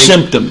to say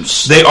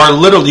symptoms. They are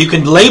literally, you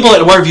can label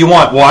it wherever you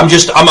want. Well,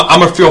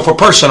 I'm a fearful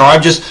person, or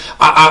I've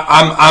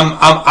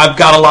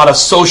got a lot of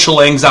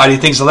social anxiety,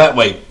 things of that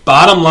way.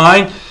 Bottom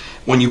line,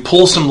 when you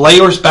pull some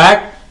layers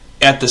back,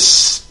 at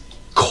the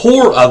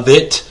core of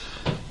it,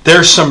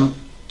 there's some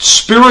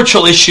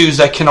spiritual issues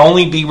that can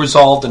only be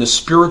resolved in a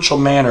spiritual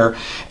manner,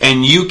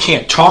 and you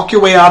can't talk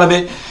your way out of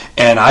it.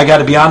 And I got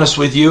to be honest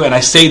with you, and I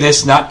say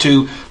this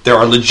there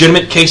are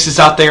legitimate cases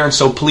out there, and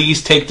so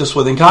please take this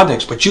within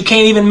context, but you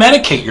can't even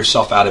medicate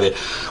yourself out of it.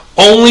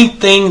 Only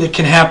thing that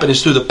can happen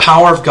is through the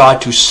power of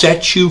God to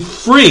set you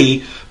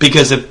free,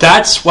 because if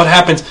that's what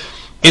happens,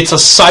 it's a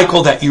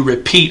cycle that you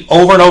repeat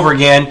over and over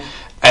again,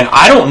 and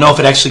I don't know if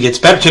it actually gets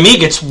better. To me, it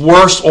gets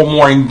worse or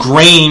more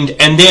ingrained,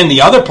 and then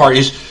the other part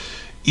is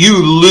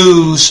you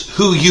lose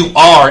who you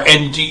are,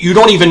 and you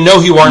don't even know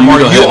who you are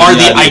anymore. You are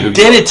the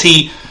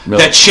identity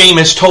that shame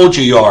has told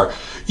you are.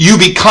 You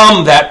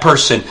become that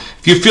person.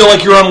 If you feel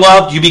like you're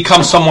unloved, you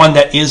become someone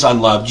that is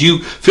unloved. You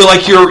feel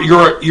like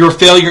you're a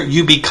failure,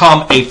 you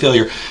become a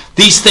failure.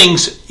 These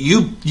things,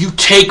 you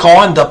take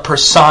on the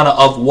persona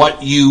of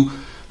what you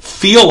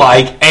feel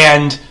like,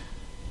 and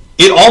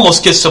it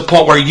almost gets to a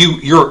point where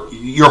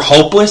you're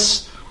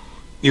hopeless,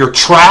 you're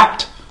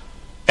trapped.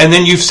 And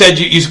then you've said,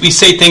 we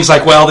say things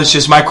like, well, this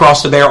is my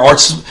cross to bear, or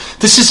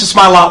this is just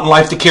my lot in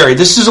life to carry.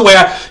 This is the way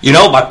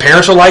my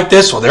parents are like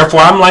this, so therefore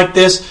I'm like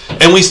this.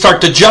 And we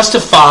start to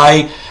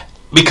justify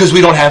because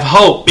we don't have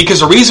hope.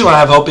 Because the reason we don't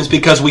have hope is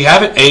because we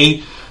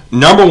haven't,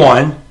 number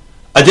one,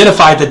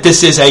 identified that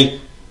this is a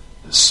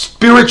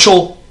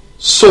spiritual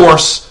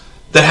source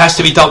that has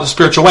to be dealt in a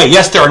spiritual way.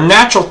 Yes, there are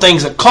natural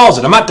things that cause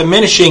it. I'm not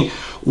diminishing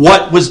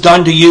what was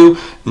done to you,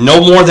 no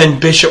more than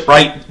Bishop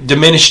Wright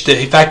diminished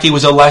the fact he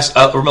was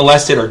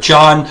molested, or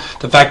John,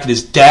 the fact that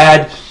his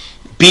dad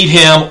beat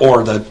him,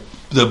 or the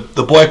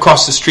boy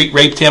across the street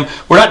raped him.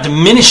 We're not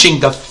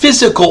diminishing the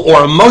physical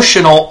or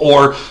emotional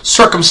or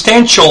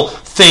circumstantial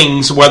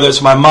things, whether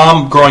it's my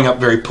mom growing up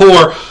very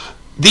poor,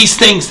 these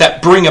things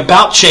that bring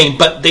about shame,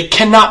 but they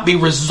cannot be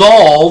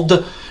resolved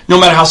no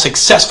matter how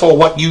successful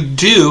what you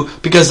do,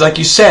 because like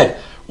you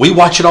said, we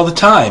watch it all the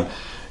time.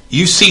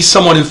 You see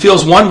someone who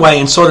feels one way,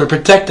 and sort of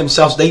protect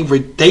themselves, they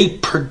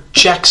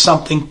project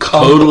something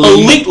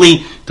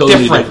completely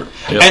different.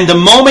 Yep. And the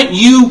moment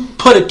you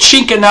put a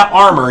chink in that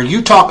armor,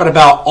 you're talking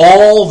about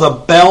all the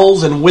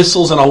bells and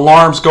whistles and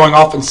alarms going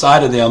off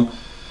inside of them.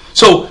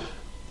 So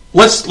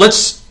let's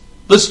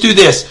do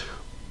this.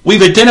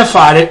 We've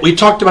identified it. We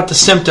talked about the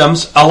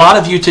symptoms. A lot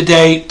of you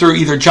today, through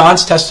either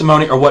John's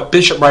testimony or what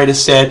Bishop Wright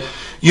has said,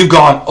 you've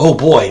gone, oh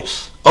boy,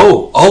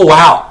 oh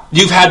wow.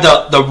 You've had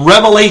the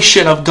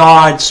revelation of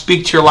God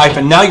speak to your life,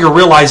 and now you're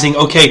realizing,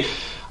 okay,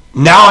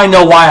 now I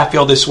know why I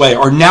feel this way,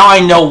 or now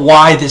I know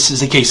why this is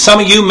the case. Some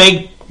of you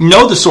may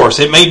know the source.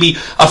 It may be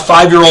a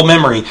 5-year-old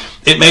memory.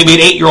 It may be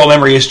an 8-year-old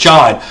memory as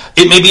John.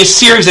 It may be a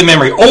series of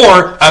memory.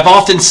 Or, I've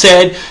often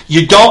said,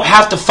 you don't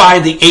have to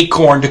find the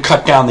acorn to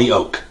cut down the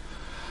oak.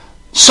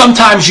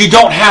 Sometimes you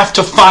don't have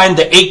to find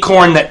the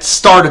acorn that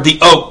started the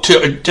oak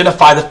to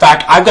identify the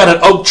fact, I've got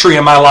an oak tree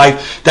in my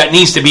life that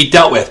needs to be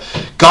dealt with.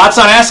 God's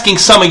not asking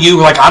some of you,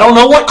 like, I don't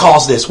know what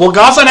caused this. Well,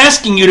 God's not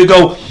asking you to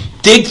go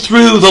dig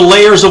through the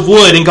layers of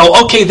wood and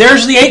go, okay,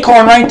 there's the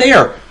acorn right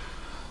there.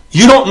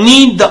 You don't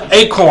need the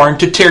acorn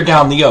to tear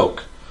down the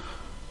oak.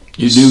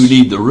 You do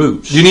need the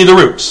roots. You need the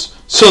roots.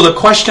 So the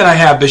question I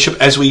have,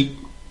 Bishop, as we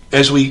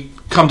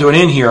come to an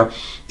end here,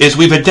 is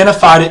we've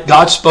identified it,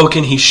 God's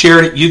spoken, He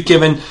shared it, you've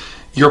given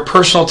your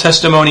personal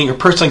testimony, your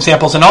personal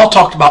examples, and I'll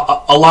talk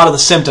about a lot of the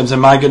symptoms,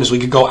 and my goodness, we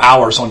could go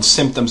hours on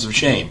symptoms of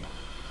shame.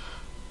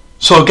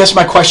 So I guess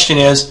my question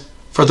is,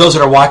 for those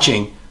that are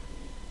watching,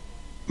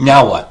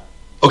 now what?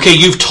 Okay,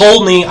 you've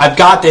told me, I've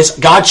got this,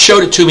 God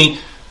showed it to me,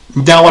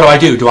 now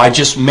what do? Do I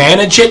just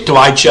manage it? Do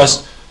I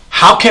just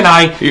How can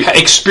I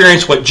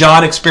experience what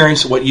John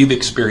experienced, what you've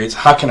experienced?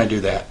 How can I do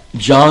that?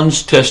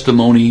 John's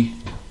testimony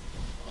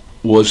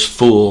was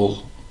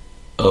full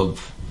of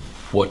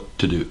what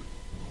to do.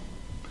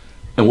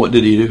 And what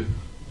did he do?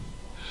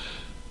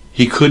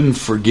 He couldn't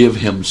forgive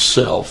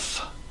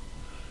himself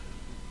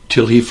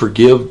till he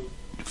forgave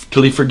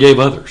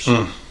others.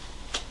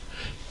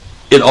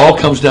 It all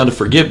comes down to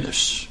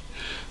forgiveness.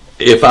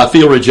 If I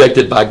feel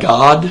rejected by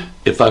God,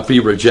 if I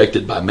feel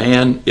rejected by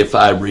man, if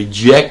I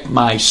reject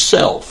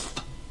myself,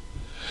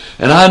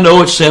 and I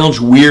know it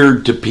sounds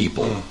weird to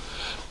people,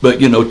 but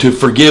to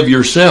forgive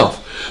yourself.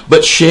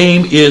 But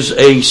shame is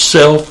a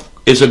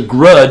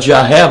grudge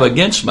I have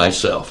against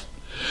myself,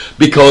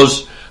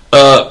 because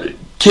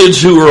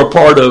kids who are a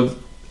part of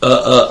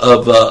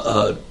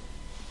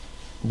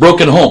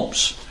broken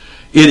homes,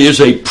 it is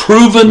a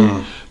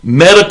proven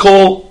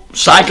medical,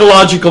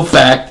 psychological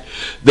fact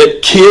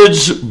that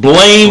kids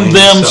blame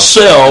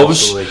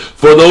themselves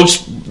for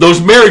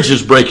those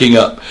marriages breaking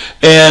up,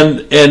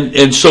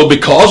 and so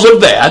because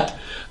of that,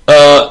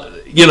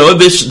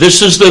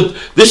 this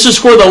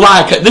is where the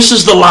lie. This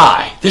is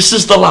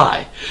the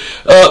lie.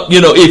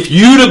 If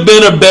you'd have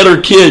been a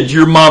better kid,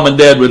 your mom and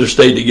dad would have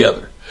stayed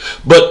together.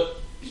 But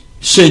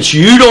since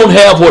you don't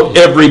have what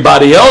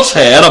everybody else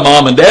had, a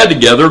mom and dad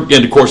together,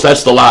 and of course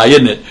that's the lie,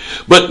 isn't it?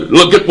 But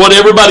look at what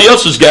everybody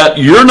else has got.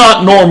 You're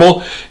not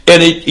normal,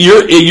 and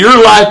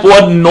your life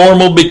wasn't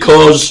normal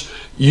because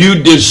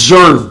you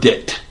deserved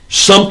it.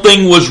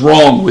 Something was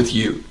wrong with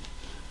you.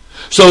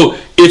 So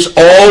it's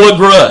all a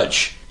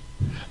grudge,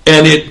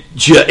 and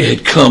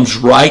it comes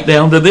right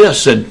down to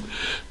this. And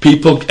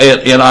people,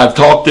 and I've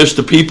talked this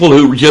to people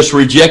who just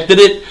rejected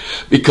it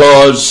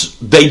because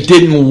they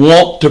didn't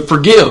want to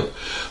forgive.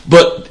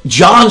 But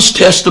John's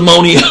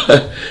testimony,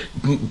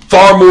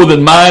 far more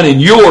than mine and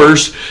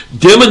yours,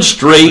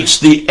 demonstrates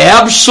the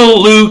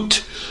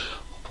absolute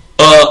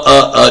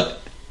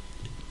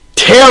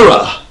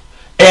terror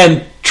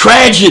and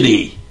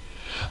tragedy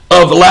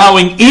of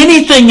allowing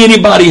anything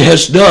anybody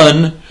has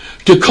done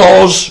to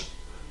cause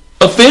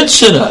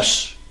offense in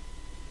us.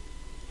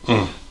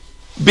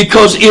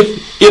 Because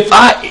if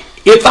I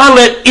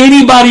let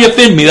anybody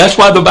offend me, that's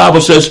why the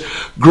Bible says,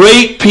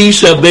 great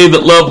peace have they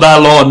that love thy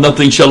law, and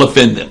nothing shall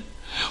offend them.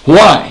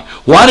 Why?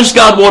 Why does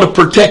God want to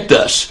protect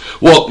us?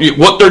 Well,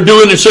 what they're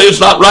doing and say it's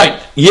not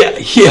right.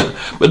 Yeah.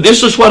 But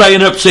this is what I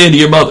ended up saying to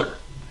your mother.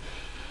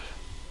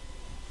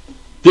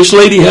 This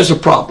lady has a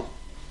problem.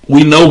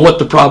 We know what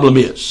the problem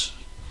is.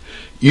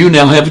 You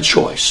now have a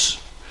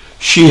choice.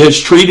 She has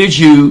treated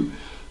you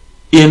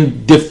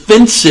in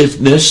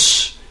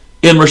defensiveness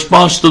in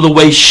response to the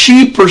way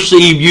she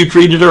perceived you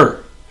treated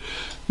her.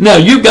 Now,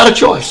 you've got a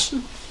choice.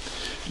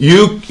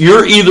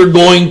 You're either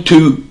going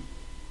to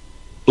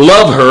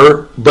love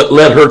her, but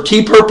let her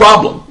keep her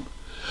problem,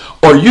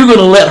 or you're going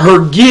to let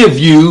her give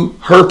you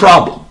her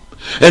problem.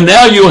 And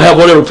now you'll have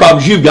whatever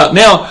problems you've got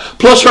now,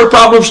 plus her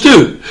problems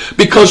too.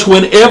 Because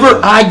whenever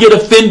I get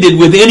offended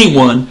with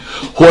anyone,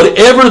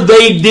 whatever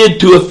they did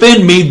to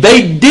offend me,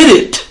 they did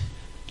it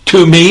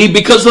to me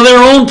because of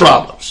their own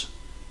problems.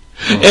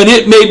 And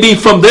it may be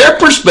from their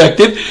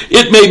perspective,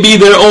 it may be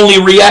they're only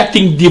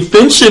reacting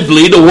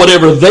defensively to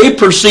whatever they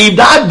perceived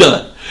I've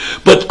done.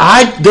 But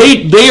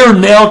they are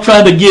now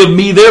trying to give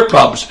me their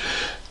problems.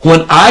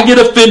 When I get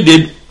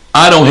offended,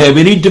 I don't have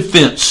any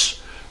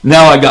defense.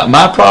 Now I got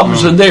my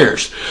problems and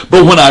theirs.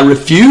 But when I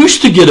refuse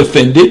to get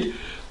offended,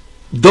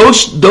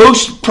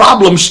 those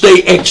problems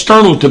stay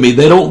external to me.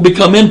 They don't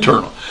become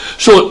internal.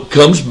 So it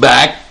comes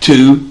back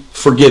to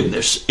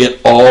forgiveness. It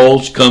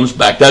all comes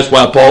back. That's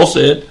why Paul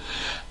said,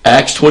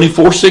 Acts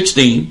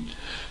 24:16,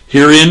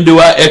 herein do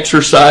I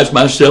exercise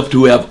myself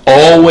to have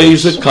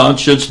always a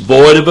conscience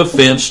void of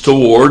offense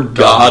toward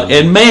God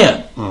and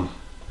man.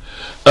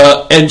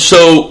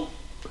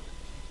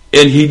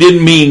 And he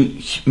didn't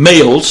mean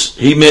males,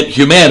 he meant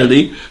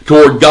humanity,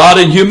 toward God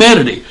and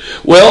humanity.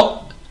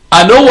 Well,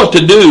 I know what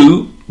to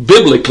do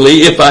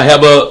biblically if I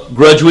have a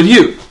grudge with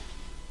you.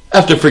 I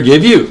have to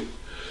forgive you.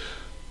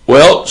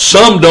 Well,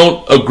 some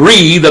don't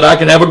agree that I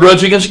can have a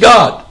grudge against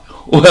God.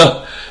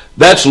 Well,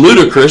 that's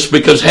ludicrous,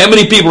 because how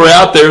many people are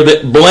out there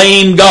that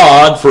blame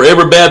God for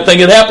every bad thing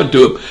that happened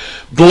to him?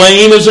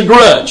 Blame is a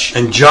grudge.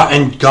 And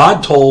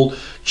God told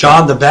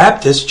John the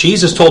Baptist,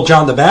 Jesus told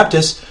John the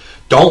Baptist,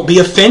 don't be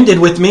offended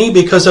with me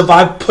because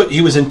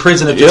he was in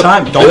prison at the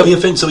time. Don't be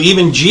offended. So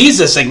even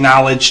Jesus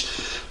acknowledged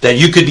that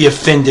you could be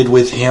offended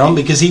with him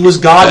because he was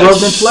God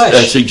robed in flesh.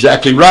 That's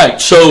exactly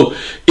right. So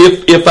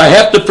if I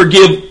have to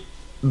forgive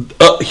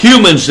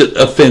humans that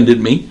offended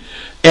me,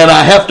 and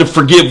I have to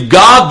forgive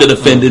God that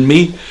offended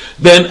me,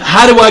 then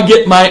how do I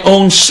get my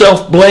own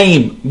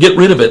self-blame? Get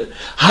rid of it.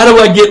 How do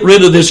I get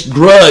rid of this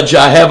grudge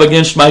I have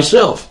against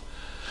myself?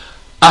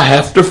 I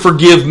have to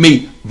forgive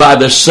me by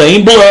the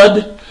same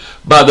blood,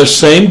 by the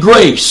same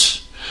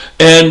grace.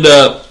 And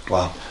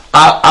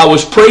I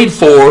was prayed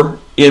for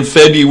in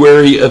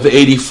February of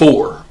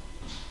 84.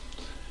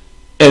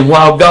 And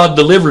while God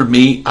delivered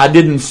me, I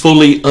didn't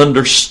fully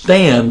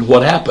understand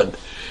what happened.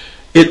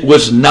 It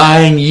was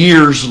 9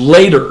 years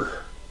later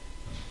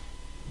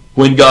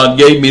when God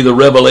gave me the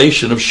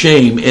revelation of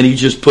shame, and He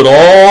just put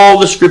all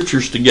the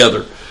scriptures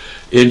together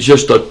in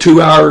just a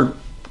 2-hour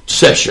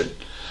session.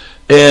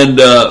 And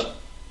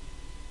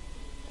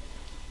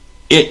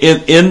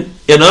in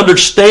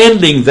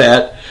understanding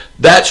that,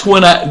 that's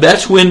when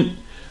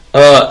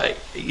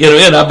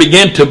and I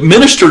began to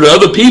minister to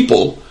other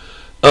people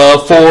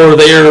for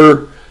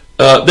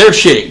their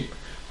shame,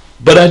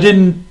 but I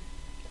didn't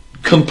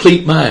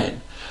complete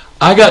mine.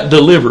 I got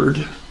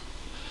delivered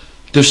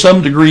to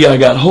some degree. I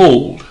got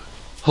whole,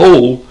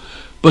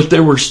 but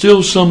there were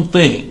still some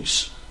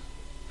things.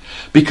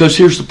 Because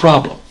here's the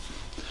problem: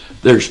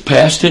 there's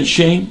past tense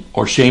shame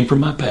or shame from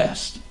my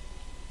past.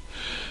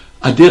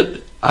 I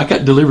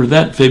got delivered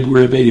that in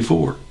February of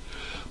 '84.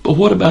 But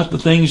what about the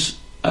things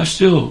I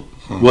still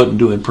wasn't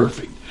doing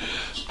perfect?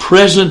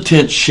 Present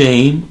tense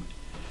shame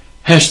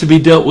has to be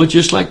dealt with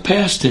just like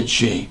past tense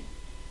shame.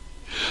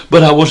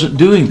 But I wasn't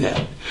doing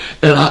that.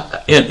 And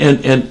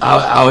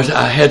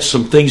I had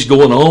some things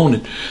going on,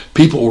 and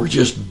people were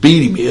just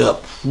beating me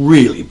up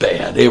really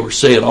bad. They were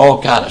saying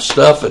all kind of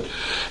stuff,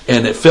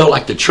 and it felt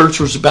like the church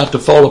was about to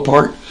fall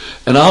apart.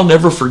 And I'll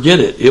never forget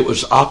it. It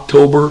was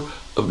October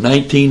of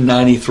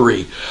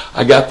 1993.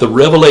 I got the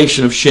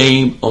revelation of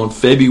shame on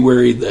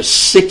February the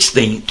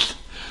 16th,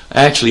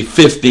 actually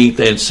 15th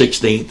and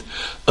 16th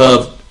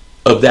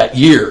of that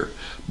year.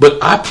 But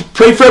I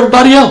prayed for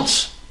everybody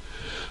else.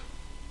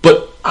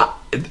 But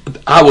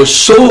I was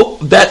so,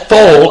 that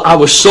fall, I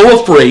was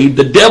so afraid.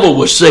 The devil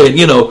was saying,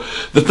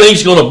 the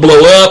thing's going to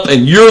blow up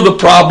and you're the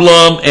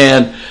problem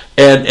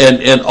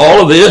and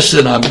all of this.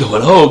 And I'm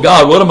going, oh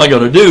God, what am I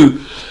going to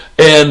do?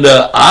 And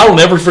I'll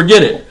never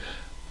forget it.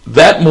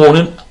 That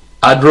morning,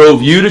 I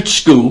drove you to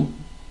school,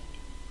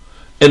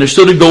 and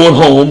instead of going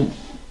home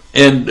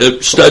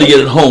and studying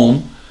at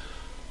home,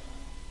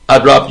 I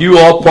dropped you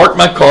off, parked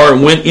my car,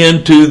 and went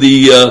into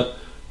the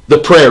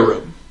prayer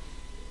room.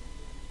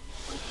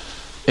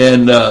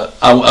 And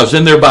I was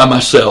in there by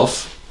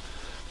myself,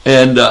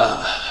 and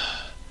I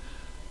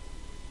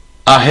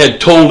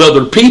had told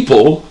other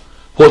people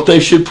what they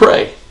should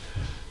pray.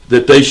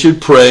 That they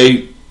should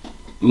pray,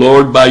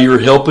 Lord, by your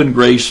help and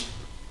grace,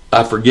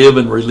 I forgive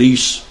and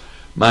release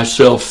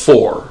myself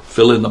for,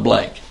 fill in the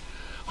blank.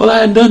 Well, I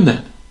hadn't done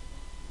that.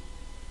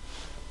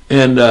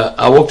 And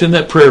I walked in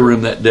that prayer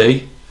room that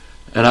day,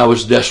 and I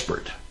was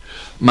desperate.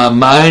 My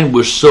mind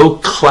was so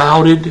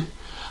clouded,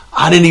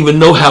 I didn't even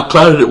know how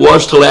clouded it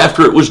was till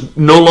after it was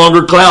no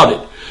longer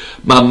clouded.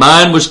 My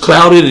mind was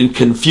clouded and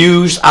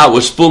confused. I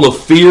was full of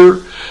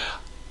fear.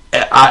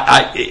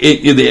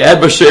 The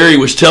adversary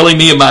was telling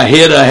me in my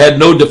head I had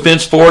no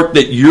defense for it,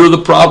 that you're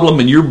the problem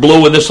and you're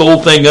blowing this whole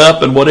thing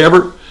up and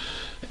whatever.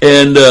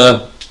 And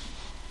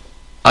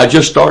I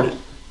just started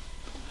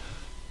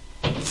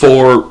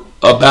for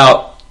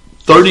about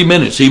 30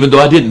 minutes, even though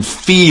I didn't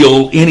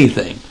feel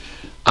anything.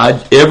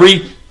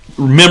 Every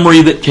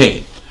memory that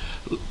came,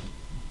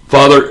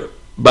 Father,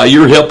 by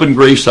your help and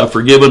grace, I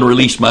forgive and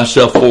release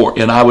myself for,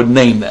 and I would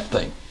name that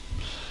thing.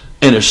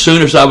 And as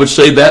soon as I would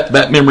say that,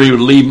 that memory would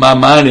leave my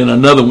mind and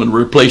another one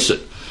would replace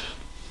it.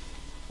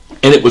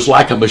 And it was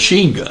like a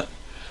machine gun.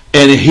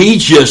 And he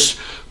just,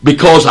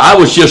 because I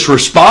was just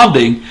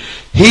responding,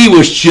 he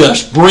was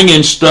just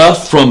bringing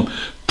stuff from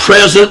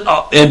present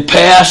and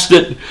past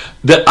that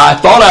I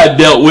thought I'd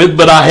dealt with,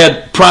 but I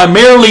had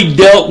primarily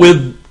dealt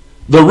with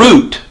the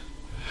root.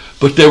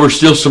 But there were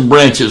still some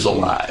branches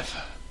alive.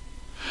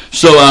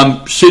 So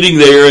I'm sitting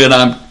there and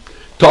I'm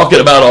talking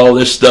about all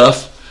this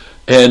stuff.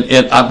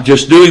 And I'm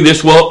just doing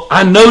this. Well,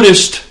 I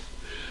noticed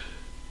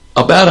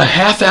about a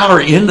half hour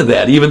into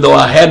that, even though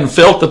I hadn't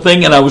felt the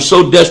thing and I was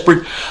so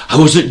desperate, I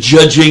wasn't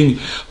judging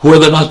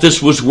whether or not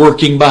this was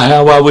working by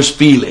how I was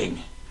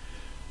feeling.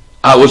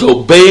 I was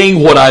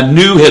obeying what I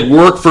knew had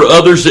worked for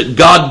others that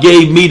God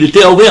gave me to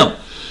tell them.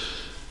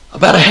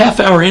 About a half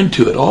hour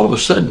into it, all of a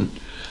sudden,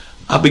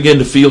 I began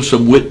to feel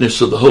some witness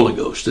of the Holy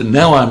Ghost. And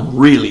now I'm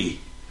really,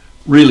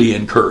 really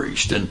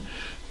encouraged and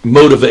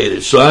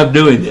motivated. So I'm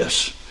doing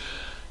this.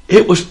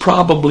 It was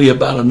probably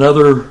about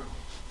another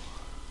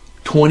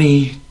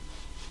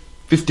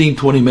 15,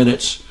 20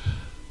 minutes.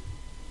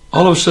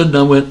 All of a sudden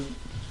I went,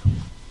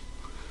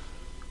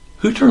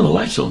 who turned the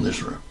lights on in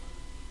this room?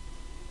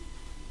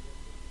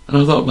 And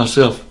I thought to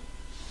myself,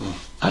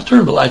 I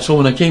turned the lights on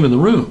when I came in the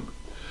room.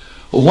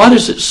 Well, why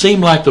does it seem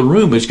like the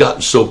room has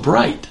gotten so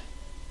bright?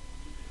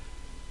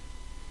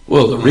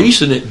 Well, the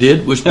reason it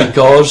did was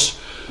because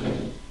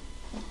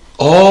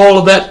all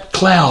of that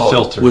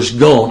cloud was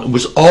gone. It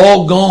was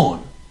all gone.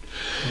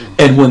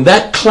 And when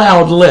that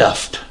cloud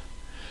left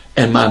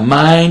and my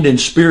mind and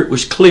spirit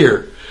was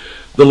clear,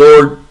 the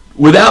Lord,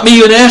 without me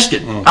even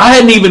asking, I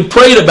hadn't even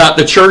prayed about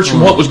the church and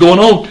what was going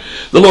on.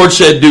 The Lord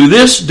said, do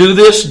this, do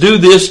this, do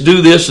this,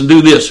 do this, and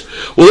do this.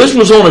 Well, this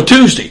was on a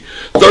Tuesday.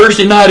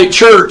 Thursday night at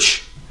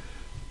church,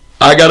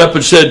 I got up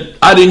and said,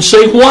 I didn't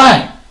say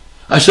why.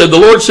 I said, the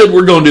Lord said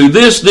we're going to do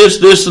this, this,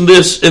 this, and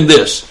this, and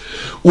this.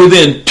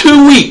 Within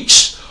 2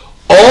 weeks,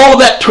 all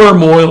that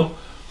turmoil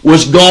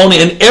was gone,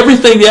 and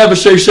everything the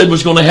adversary said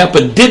was going to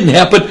happen didn't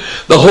happen.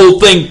 The whole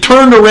thing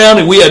turned around,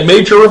 and we had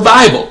major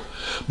revival.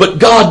 But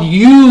God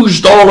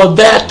used all of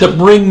that to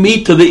bring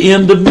me to the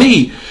end of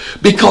me.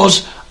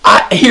 Because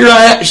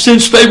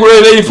since February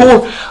of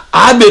 84,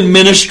 I've been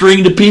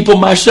ministering to people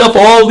myself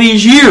all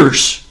these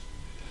years,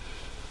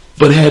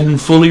 but hadn't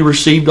fully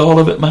received all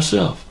of it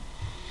myself.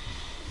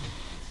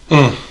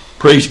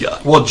 Praise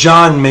God. Well,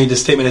 John made the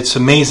statement, it's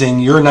amazing.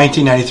 You're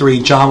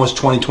 1993, John was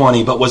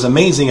 2020. But what's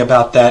amazing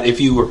about that, if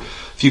you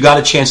got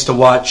a chance to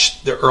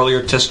watch the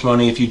earlier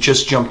testimony, if you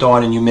just jumped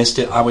on and you missed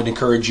it, I would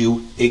encourage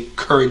you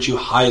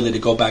highly to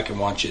go back and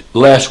watch it.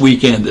 Last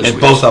weekend, this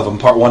week. Both of them,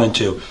 part 1 and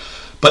 2.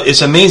 But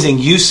it's amazing.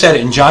 You said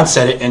it and John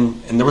said it,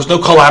 and there was no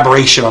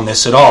collaboration on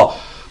this at all.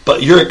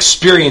 But your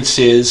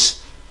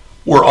experiences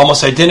were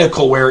almost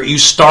identical, where you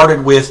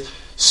started with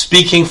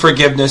speaking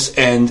forgiveness,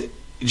 and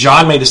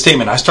John made a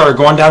statement. I started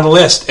going down the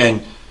list,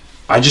 and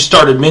I just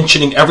started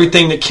mentioning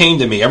everything that came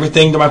to me,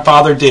 everything that my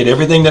father did,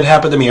 everything that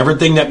happened to me,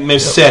 everything that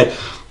Miss said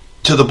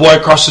to the boy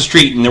across the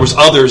street. And there was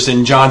others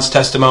in John's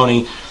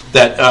testimony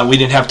that we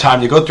didn't have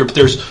time to go through. But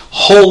there's a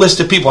whole list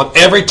of people. And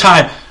every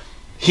time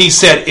he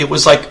said it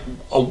was like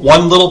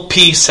one little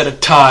piece at a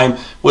time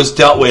was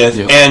dealt with.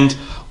 Yep. And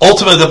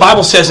ultimately, the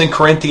Bible says in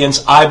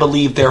Corinthians, I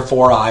believe,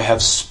 therefore I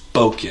have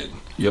spoken.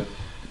 Yep.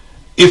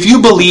 If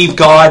you believe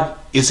God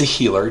is a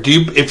healer,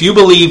 if you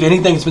believe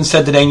anything that's been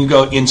said today and you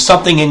go in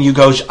something and you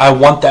go, I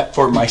want that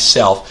for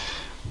myself,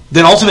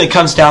 then ultimately it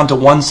comes down to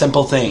one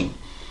simple thing.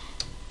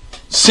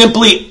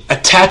 Simply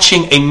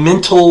attaching a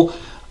mental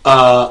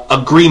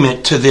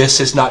agreement to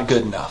this is not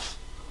good enough.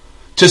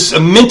 Just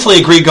mentally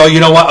agree, go, you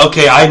know what,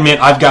 okay, I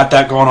admit I've got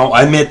that going on,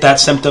 I admit that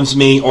symptom's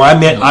me, or I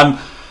admit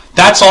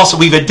that's also,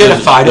 we've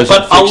identified it.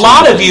 But a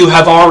lot of you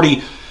have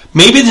already,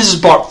 maybe this has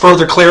brought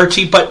further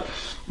clarity, but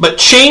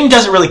shame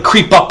doesn't really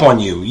creep up on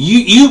you.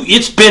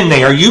 It's been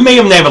there. You may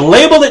have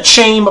labeled it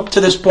shame up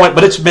to this point,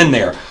 but it's been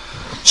there.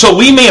 So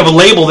we may have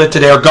labeled it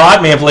today, or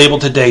God may have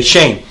labeled today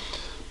shame.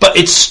 But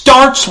it's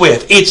got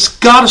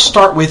to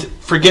start with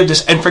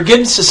forgiveness. And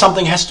forgiveness is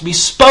something that has to be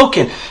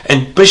spoken.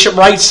 And Bishop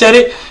Wright said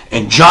it,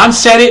 and John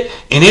said it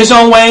in his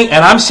own way,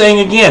 and I'm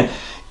saying again,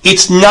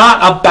 it's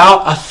not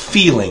about a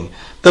feeling.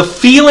 The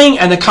feeling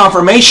and the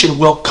confirmation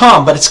will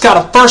come, but it's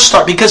got to first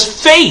start, because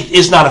faith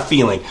is not a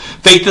feeling.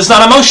 Faith is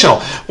not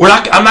emotional.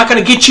 I'm not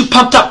going to get you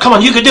pumped up. Come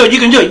on, you can do it. You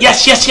can do it.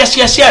 Yes, yes, yes,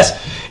 yes, yes.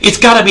 It's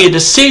got to be a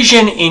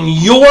decision in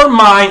your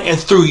mind and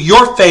through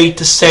your faith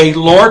to say,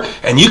 Lord,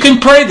 and you can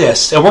pray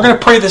this, and we're going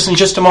to pray this in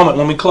just a moment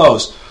when we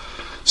close.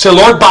 Say,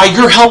 Lord, by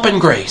your help and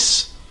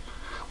grace.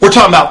 We're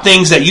talking about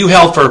things that you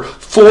held for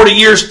 40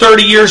 years,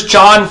 30 years,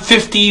 John,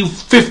 50,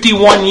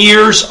 51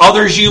 years.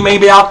 Others you may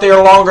be out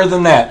there longer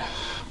than that.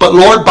 But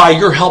Lord, by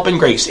your help and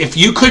grace, if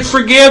you could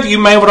forgive, you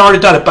may have already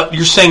done it. But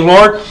you're saying,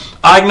 Lord,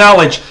 I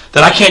acknowledge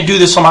that I can't do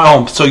this on my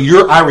own. So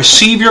I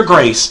receive your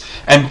grace,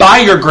 and by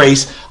your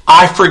grace,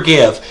 I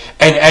forgive.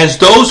 And as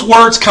those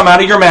words come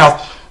out of your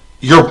mouth,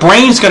 your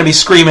brain's going to be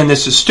screaming,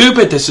 this is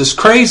stupid, this is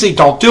crazy,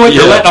 don't do it. Yeah.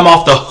 You're letting them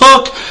off the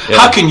hook. Yeah.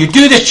 How can you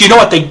do this? You know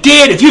what they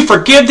did. If you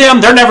forgive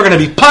them, they're never going to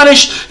be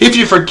punished. If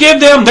you forgive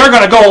them, they're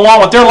going to go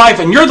along with their life,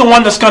 and you're the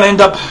one that's going to end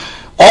up...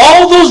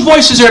 All those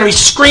voices are going to be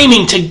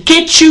screaming to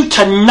get you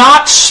to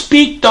not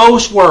speak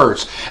those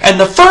words. And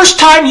the first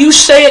time you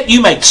say it,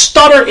 you may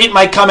stutter. It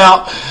may come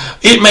out.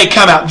 It may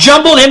come out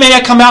jumbled. It may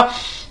not come out.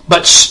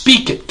 But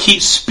speak it.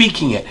 Keep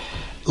speaking it.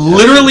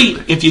 Literally,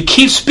 if you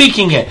keep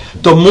speaking it,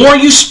 the more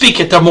you speak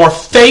it, the more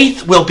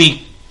faith will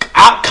be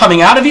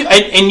coming out of you.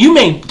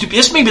 And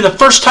this may be the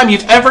first time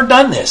you've ever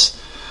done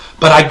this.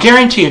 But I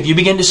guarantee you, if you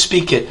begin to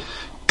speak it,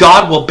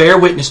 God will bear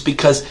witness,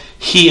 because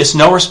He is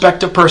no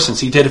respecter of persons.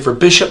 He did it for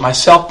Bishop,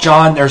 myself,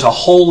 John. There's a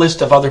whole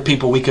list of other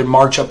people we could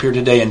march up here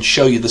today and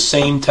show you the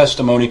same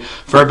testimony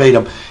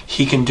verbatim.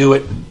 He can do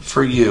it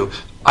for you.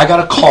 I got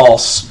a call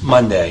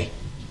Monday.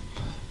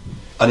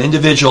 An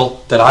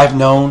individual that I've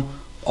known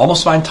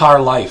almost my entire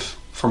life,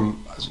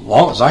 from as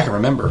long as I can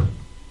remember.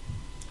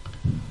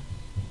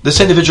 This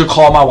individual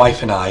called my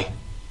wife and I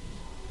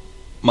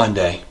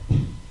Monday.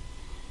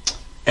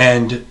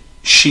 And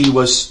she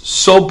was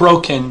so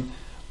broken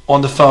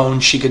on the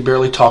phone, she could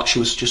barely talk. She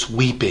was just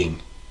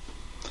weeping.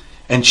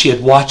 And she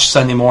had watched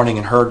Sunday morning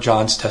and heard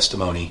John's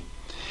testimony.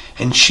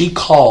 And she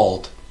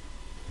called,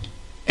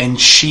 and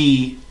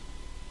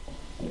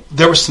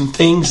there were some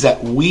things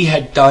that we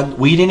had done.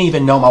 We didn't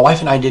even know. My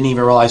wife and I didn't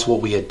even realize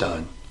what we had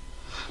done.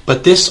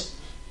 But this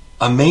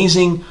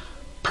amazing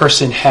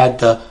person had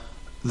the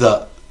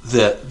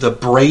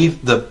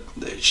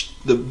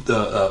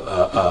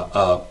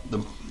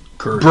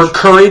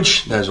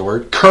courage. There's a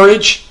word.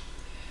 Courage.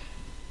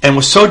 And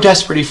was so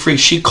desperately free.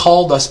 She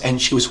called us and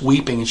she was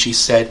weeping, and she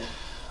said,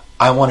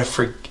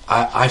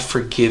 I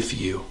forgive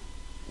you.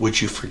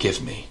 Would you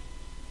forgive me?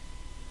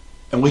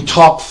 And we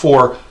talked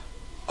for,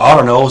 I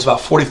don't know, it was about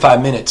 45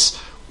 minutes.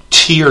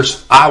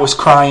 Tears. I was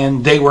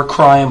crying. They were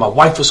crying. My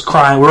wife was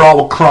crying. We were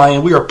all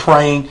crying. We were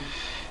praying.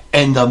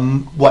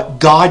 And what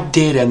God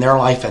did in their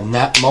life in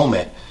that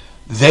moment,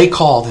 they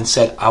called and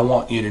said, I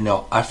want you to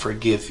know I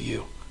forgive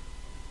you.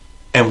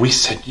 And we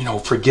said,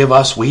 forgive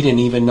us. We didn't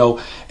even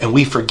know. And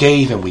we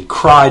forgave, and we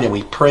cried, and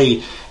we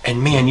prayed.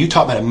 And man, you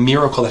talk about a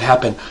miracle that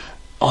happened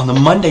on the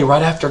Monday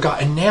right after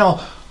God. And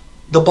now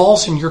the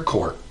ball's in your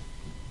court.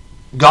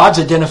 God's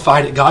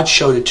identified it. God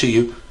showed it to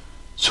you.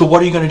 So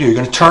what are you going to do? You're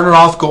going to turn it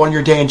off, go on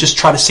your day, and just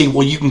try to see,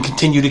 well, you can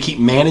continue to keep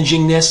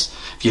managing this.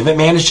 If you haven't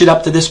managed it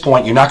up to this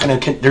point, you're not going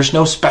to. There's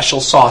no special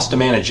sauce to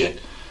manage it.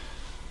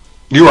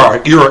 You're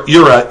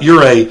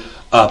a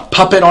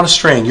puppet on a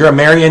string. You're a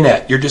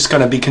marionette. You're just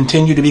going to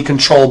continue to be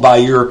controlled by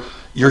your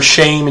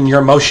shame and your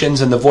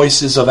emotions and the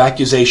voices of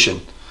accusation.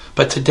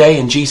 But today,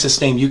 in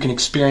Jesus' name, you can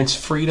experience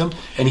freedom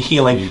and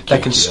healing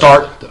that can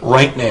start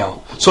right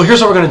now. So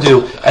here's what we're going to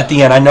do at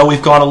the end. I know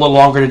we've gone a little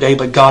longer today,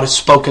 but God has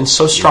spoken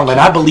so strongly.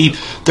 And I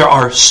believe there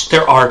are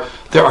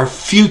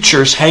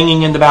futures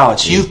hanging in the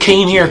balance. You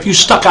came here. If you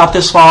stuck out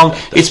this long,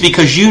 it's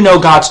because you know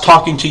God's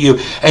talking to you.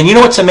 And you know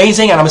what's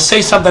amazing? And I'm going to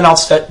say something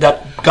else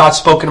that God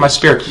spoke into my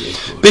spirit.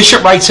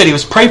 Bishop Wright said he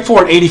was prayed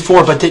for at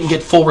 84 but didn't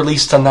get full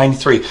release till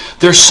 93.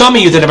 There's some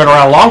of you that have been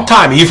around a long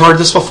time. You've heard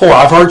this before.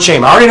 I've heard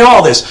shame. I already know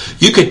all this.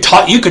 You could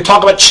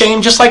talk about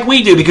shame just like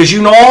we do because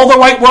you know all the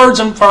right words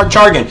and our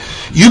jargon.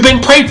 You've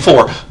been prayed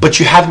for, but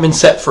you haven't been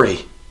set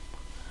free.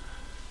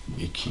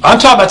 I'm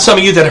talking about some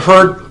of you that have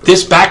heard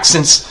this back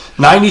since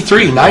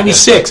 93,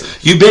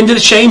 96. You've been to the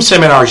shame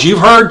seminars.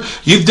 You've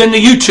done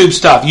the YouTube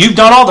stuff. You've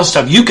done all the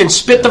stuff. You can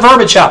spit the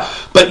verbiage out.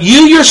 But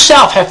you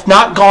yourself have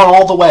not gone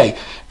all the way.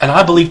 And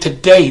I believe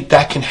today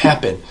that can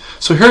happen.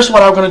 So here's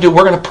what I'm going to do.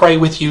 We're going to pray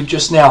with you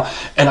just now.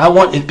 And I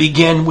want to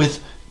begin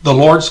with the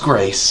Lord's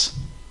grace.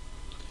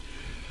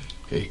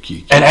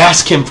 And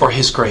ask Him for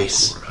His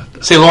grace.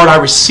 Say, Lord, I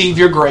receive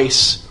your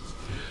grace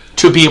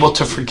to be able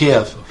to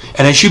forgive.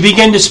 And as you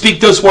begin to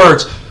speak those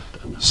words,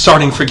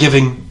 starting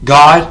forgiving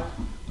God,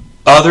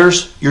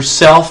 others,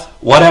 yourself,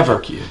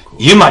 whatever.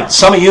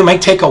 Some of you may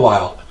take a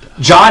while.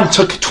 John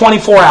took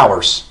 24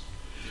 hours.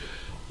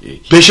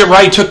 Bishop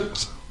Wright took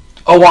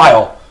a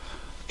while.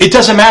 It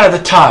doesn't matter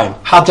the time.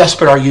 How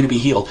desperate are you to be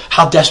healed?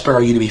 How desperate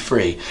are you to be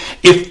free?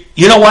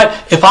 You know what?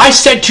 If I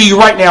said to you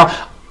right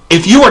now,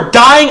 if you were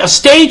dying of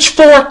stage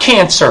 4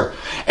 cancer,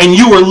 and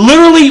you were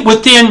literally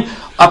within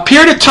a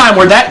period of time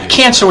where that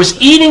cancer was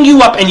eating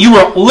you up and you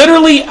were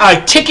literally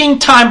a ticking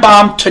time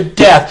bomb to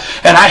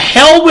death, and I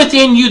held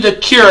within you the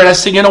cure, and I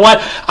said, you know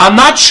what, I'm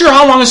not sure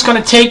how long it's going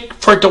to take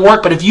for it to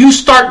work, but if you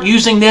start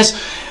using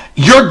this,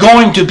 you're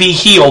going to be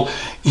healed.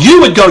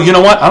 You would go, you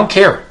know what, I don't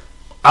care.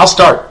 I'll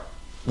start.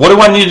 What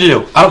do I need to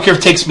do? I don't care if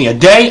it takes me a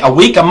day, a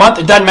week, a month.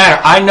 It doesn't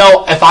matter. I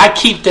know if I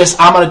keep this,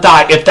 I'm going to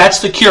die. If that's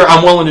the cure,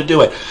 I'm willing to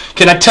do it.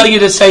 Can I tell you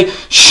to say,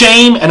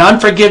 shame and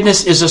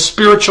unforgiveness is a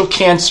spiritual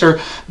cancer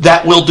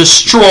that will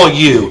destroy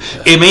you.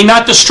 It may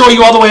not destroy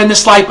you all the way in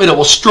this life, but it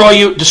will destroy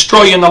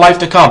you in the life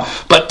to come.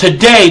 But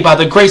today, by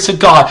the grace of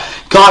God,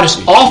 God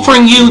is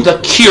offering you the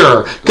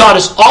cure. God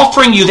is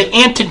offering you the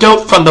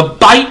antidote from the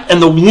bite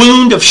and the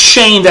wound of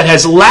shame that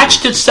has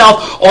latched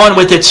itself on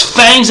with its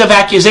fangs of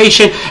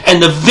accusation,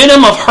 and the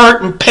venom of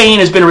hurt and pain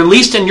has been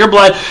released in your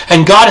blood,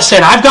 and God is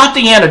saying, I've got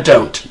the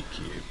antidote.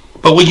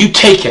 But will you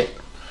take it?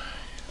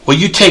 Will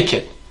you take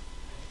it?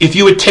 If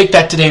you would take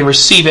that today and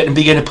receive it and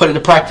begin to put it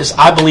into practice,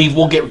 I believe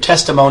we'll get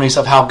testimonies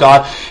of how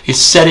God is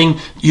setting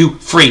you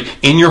free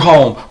in your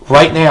home,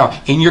 right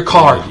now, in your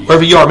car,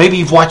 wherever you are. Maybe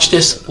you've watched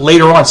this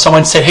later on.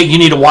 Someone said, hey, you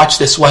need to watch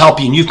this. We'll help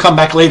you. And you've come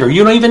back later.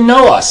 You don't even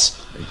know us.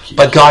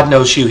 But God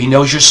knows you. He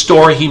knows your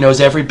story. He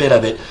knows every bit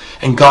of it.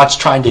 And God's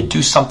trying to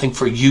do something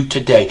for you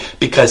today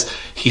because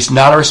He's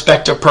not a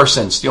respecter of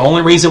persons. The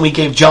only reason we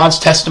gave John's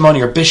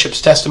testimony or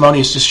Bishop's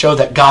testimony is to show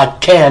that God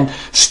can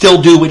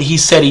still do what He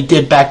said He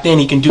did back then,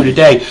 He can do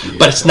today.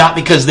 But it's not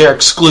because they're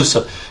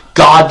exclusive.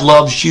 God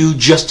loves you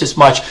just as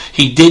much.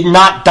 He did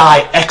not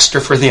die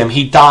extra for them.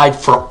 He died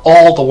for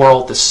all the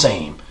world the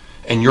same.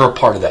 And you're a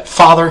part of that.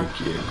 Father,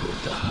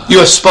 you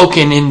have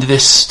spoken into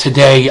this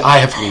today. I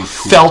have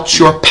felt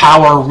your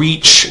power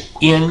reach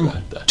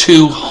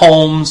into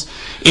homes,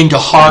 into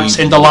hearts,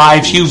 into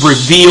lives. You've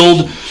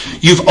revealed.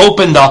 You've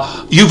opened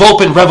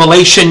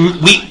revelation.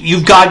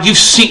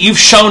 You've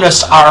shown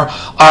us our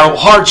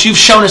hearts. You've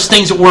shown us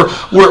things that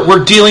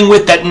we're dealing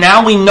with that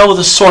now we know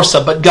the source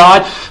of. But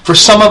God, for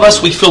some of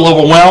us, we feel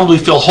overwhelmed. We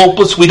feel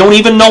hopeless. We don't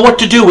even know what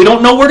to do. We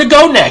don't know where to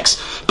go next.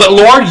 But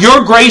Lord,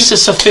 your grace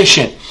is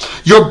sufficient.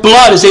 Your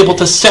blood is able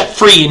to set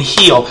free and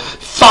heal.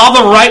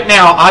 Father, right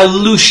now, I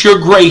loose your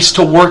grace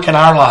to work in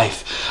our life.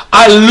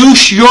 I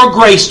loose your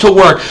grace to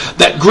work,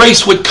 that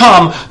grace would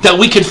come, that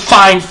we could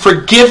find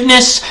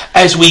forgiveness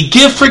as we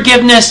give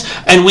forgiveness,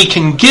 and we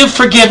can give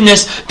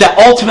forgiveness, that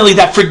ultimately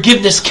that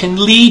forgiveness can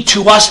lead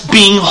to us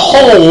being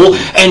whole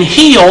and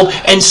healed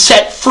and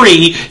set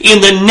free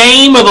in the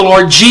name of the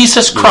Lord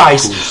Jesus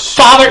Christ.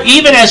 Father,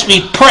 even as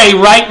we pray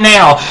right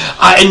now,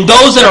 and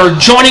those that are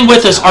joining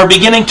with us are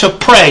beginning to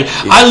pray,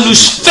 I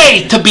lose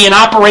faith to be in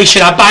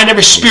operation. I bind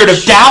every spirit of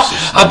doubt.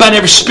 I bind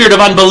every spirit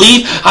of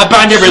unbelief. I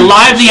bind every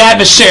lie of the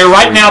adversary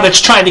right now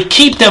that's trying to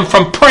keep them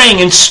from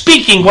praying and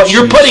speaking what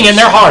you're putting in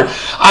their heart.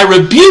 I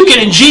rebuke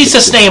it in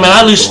Jesus' name, and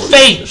I lose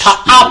faith to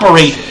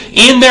operate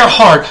in their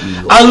heart.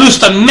 I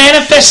loose the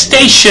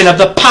manifestation of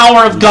the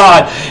power of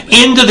God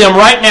into them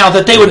right now,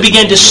 that they would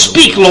begin to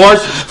speak, Lord,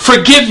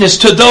 forgiveness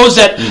to those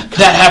that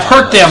have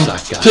hurt them,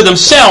 to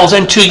themselves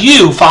and to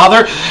you,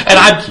 Father. And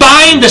I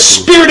bind the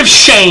spirit of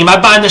shame. I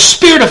bind the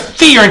spirit of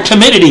fear and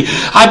timidity.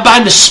 I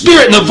bind the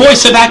spirit and the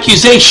voice of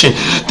accusation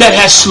that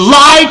has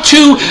lied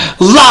to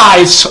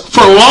lies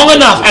for long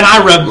enough. And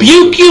I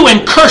rebuke you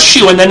and curse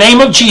you in the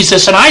name of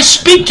Jesus. And I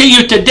speak to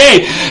you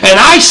today, and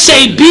I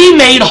say, be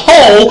made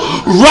whole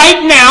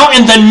right now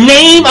in the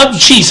name of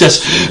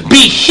Jesus.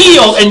 Be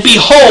healed and be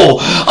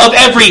whole of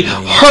every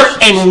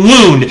hurt and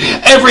wound.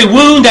 Every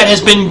wound that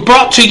has been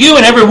brought to you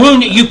and every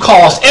wound that you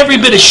caused. Every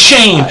bit of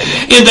shame.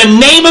 In the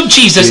name of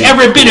Jesus,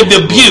 every bit of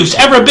abuse,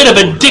 every bit of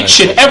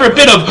addiction, every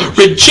bit of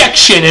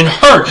rejection and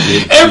hurt,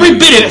 every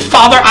bit of it,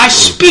 Father, I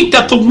speak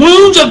that the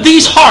wounds of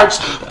these hearts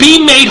be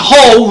made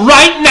whole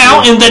right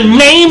now in the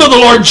name of the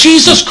Lord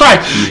Jesus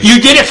Christ. You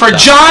did it for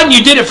John,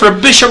 you did it for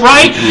Bishop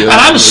Wright, and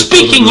I'm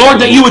speaking, Lord,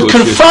 that you would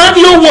confirm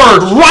your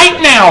word right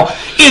now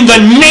in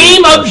the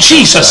name of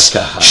Jesus.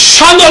 Come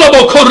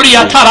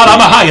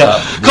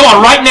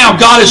on, right now,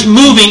 God is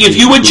moving. If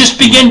you would just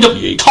begin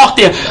to talk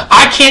to him.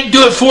 I can't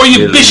do it for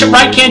you. Bishop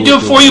Wright can't do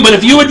it for you, but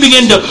if you would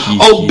begin to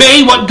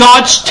obey what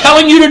God's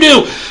telling you to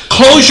do,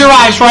 close your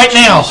eyes right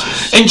now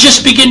and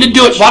just begin to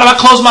do it. Why do I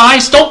close my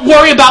eyes? Don't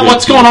worry about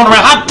what's going on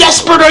around. How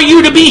desperate are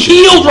you to be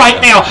healed right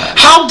now?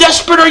 How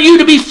desperate are you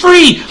to be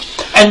free?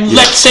 And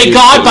let's say,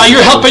 God, by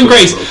your help and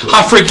grace,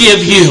 I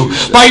forgive you.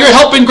 By your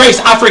help and grace,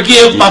 I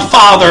forgive my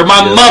father,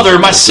 my mother,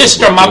 my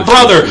sister, my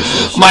brother,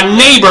 my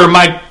neighbor,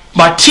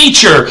 my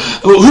teacher,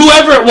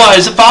 whoever it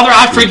was. Father,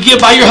 I forgive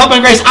by your help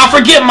and grace. I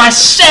forgive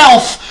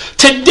myself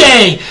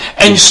today.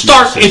 And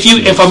start,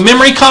 if a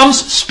memory comes,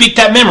 speak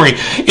that memory.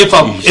 If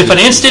an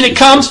incident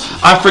comes,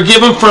 I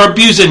forgive him for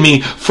abusing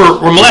me,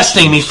 for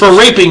molesting me, for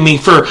raping me,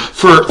 for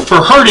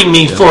hurting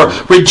me, for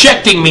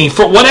rejecting me,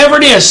 for whatever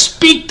it is.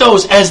 Speak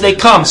those as they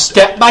come,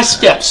 step by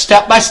step,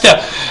 step by step.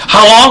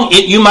 How long?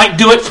 You might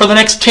do it for the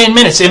next 10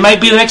 minutes. It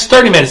might be the next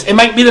 30 minutes. It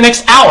might be the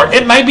next hour.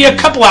 It might be a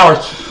couple hours.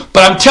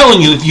 But I'm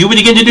telling you, if you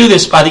begin to do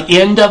this, by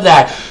the end of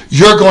that,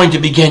 you're going to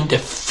begin to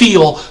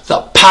feel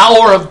the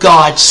power of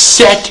God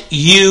set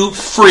you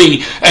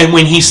free. And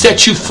when he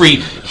sets you free,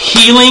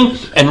 healing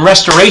and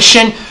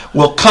restoration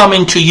will come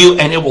into you,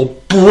 and it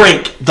will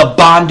break the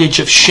bondage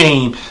of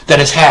shame that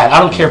it's had. I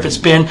don't care if it's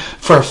been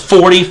for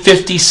 40,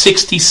 50,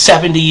 60,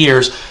 70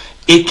 years.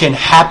 It can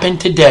happen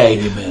today.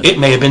 Amen. It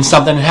may have been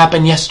something that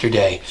happened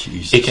yesterday.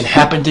 Jesus. It can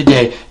happen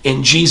today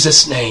in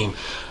Jesus' name.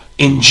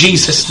 In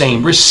Jesus'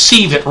 name,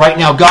 receive it right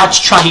now. God's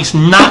trying. He's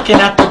knocking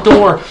at the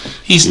door.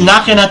 He's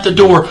knocking at the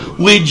door.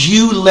 Would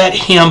you let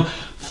him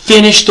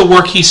finish the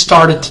work he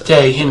started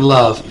today in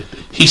love?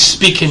 He's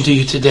speaking to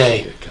you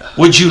today.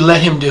 Would you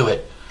let him do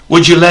it?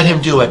 Would you let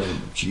him do it?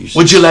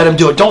 Would you let him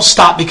do it? Don't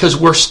stop because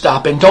we're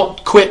stopping.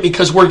 Don't quit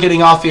because we're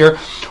getting off here.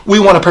 We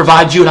want to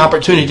provide you an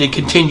opportunity to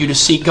continue to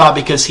seek God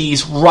because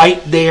he's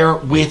right there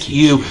with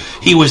you.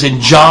 He was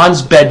in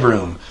John's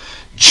bedroom.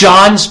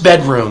 John's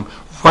bedroom.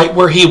 Right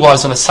where he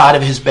was on the side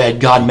of his bed,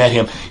 God met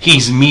him.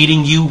 He's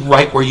meeting you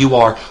right where you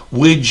are.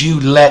 Would you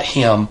let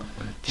him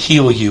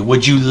heal you?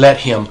 Would you let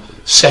him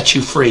set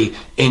you free?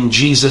 In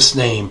Jesus'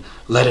 name,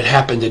 let it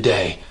happen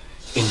today.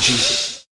 In Jesus' name.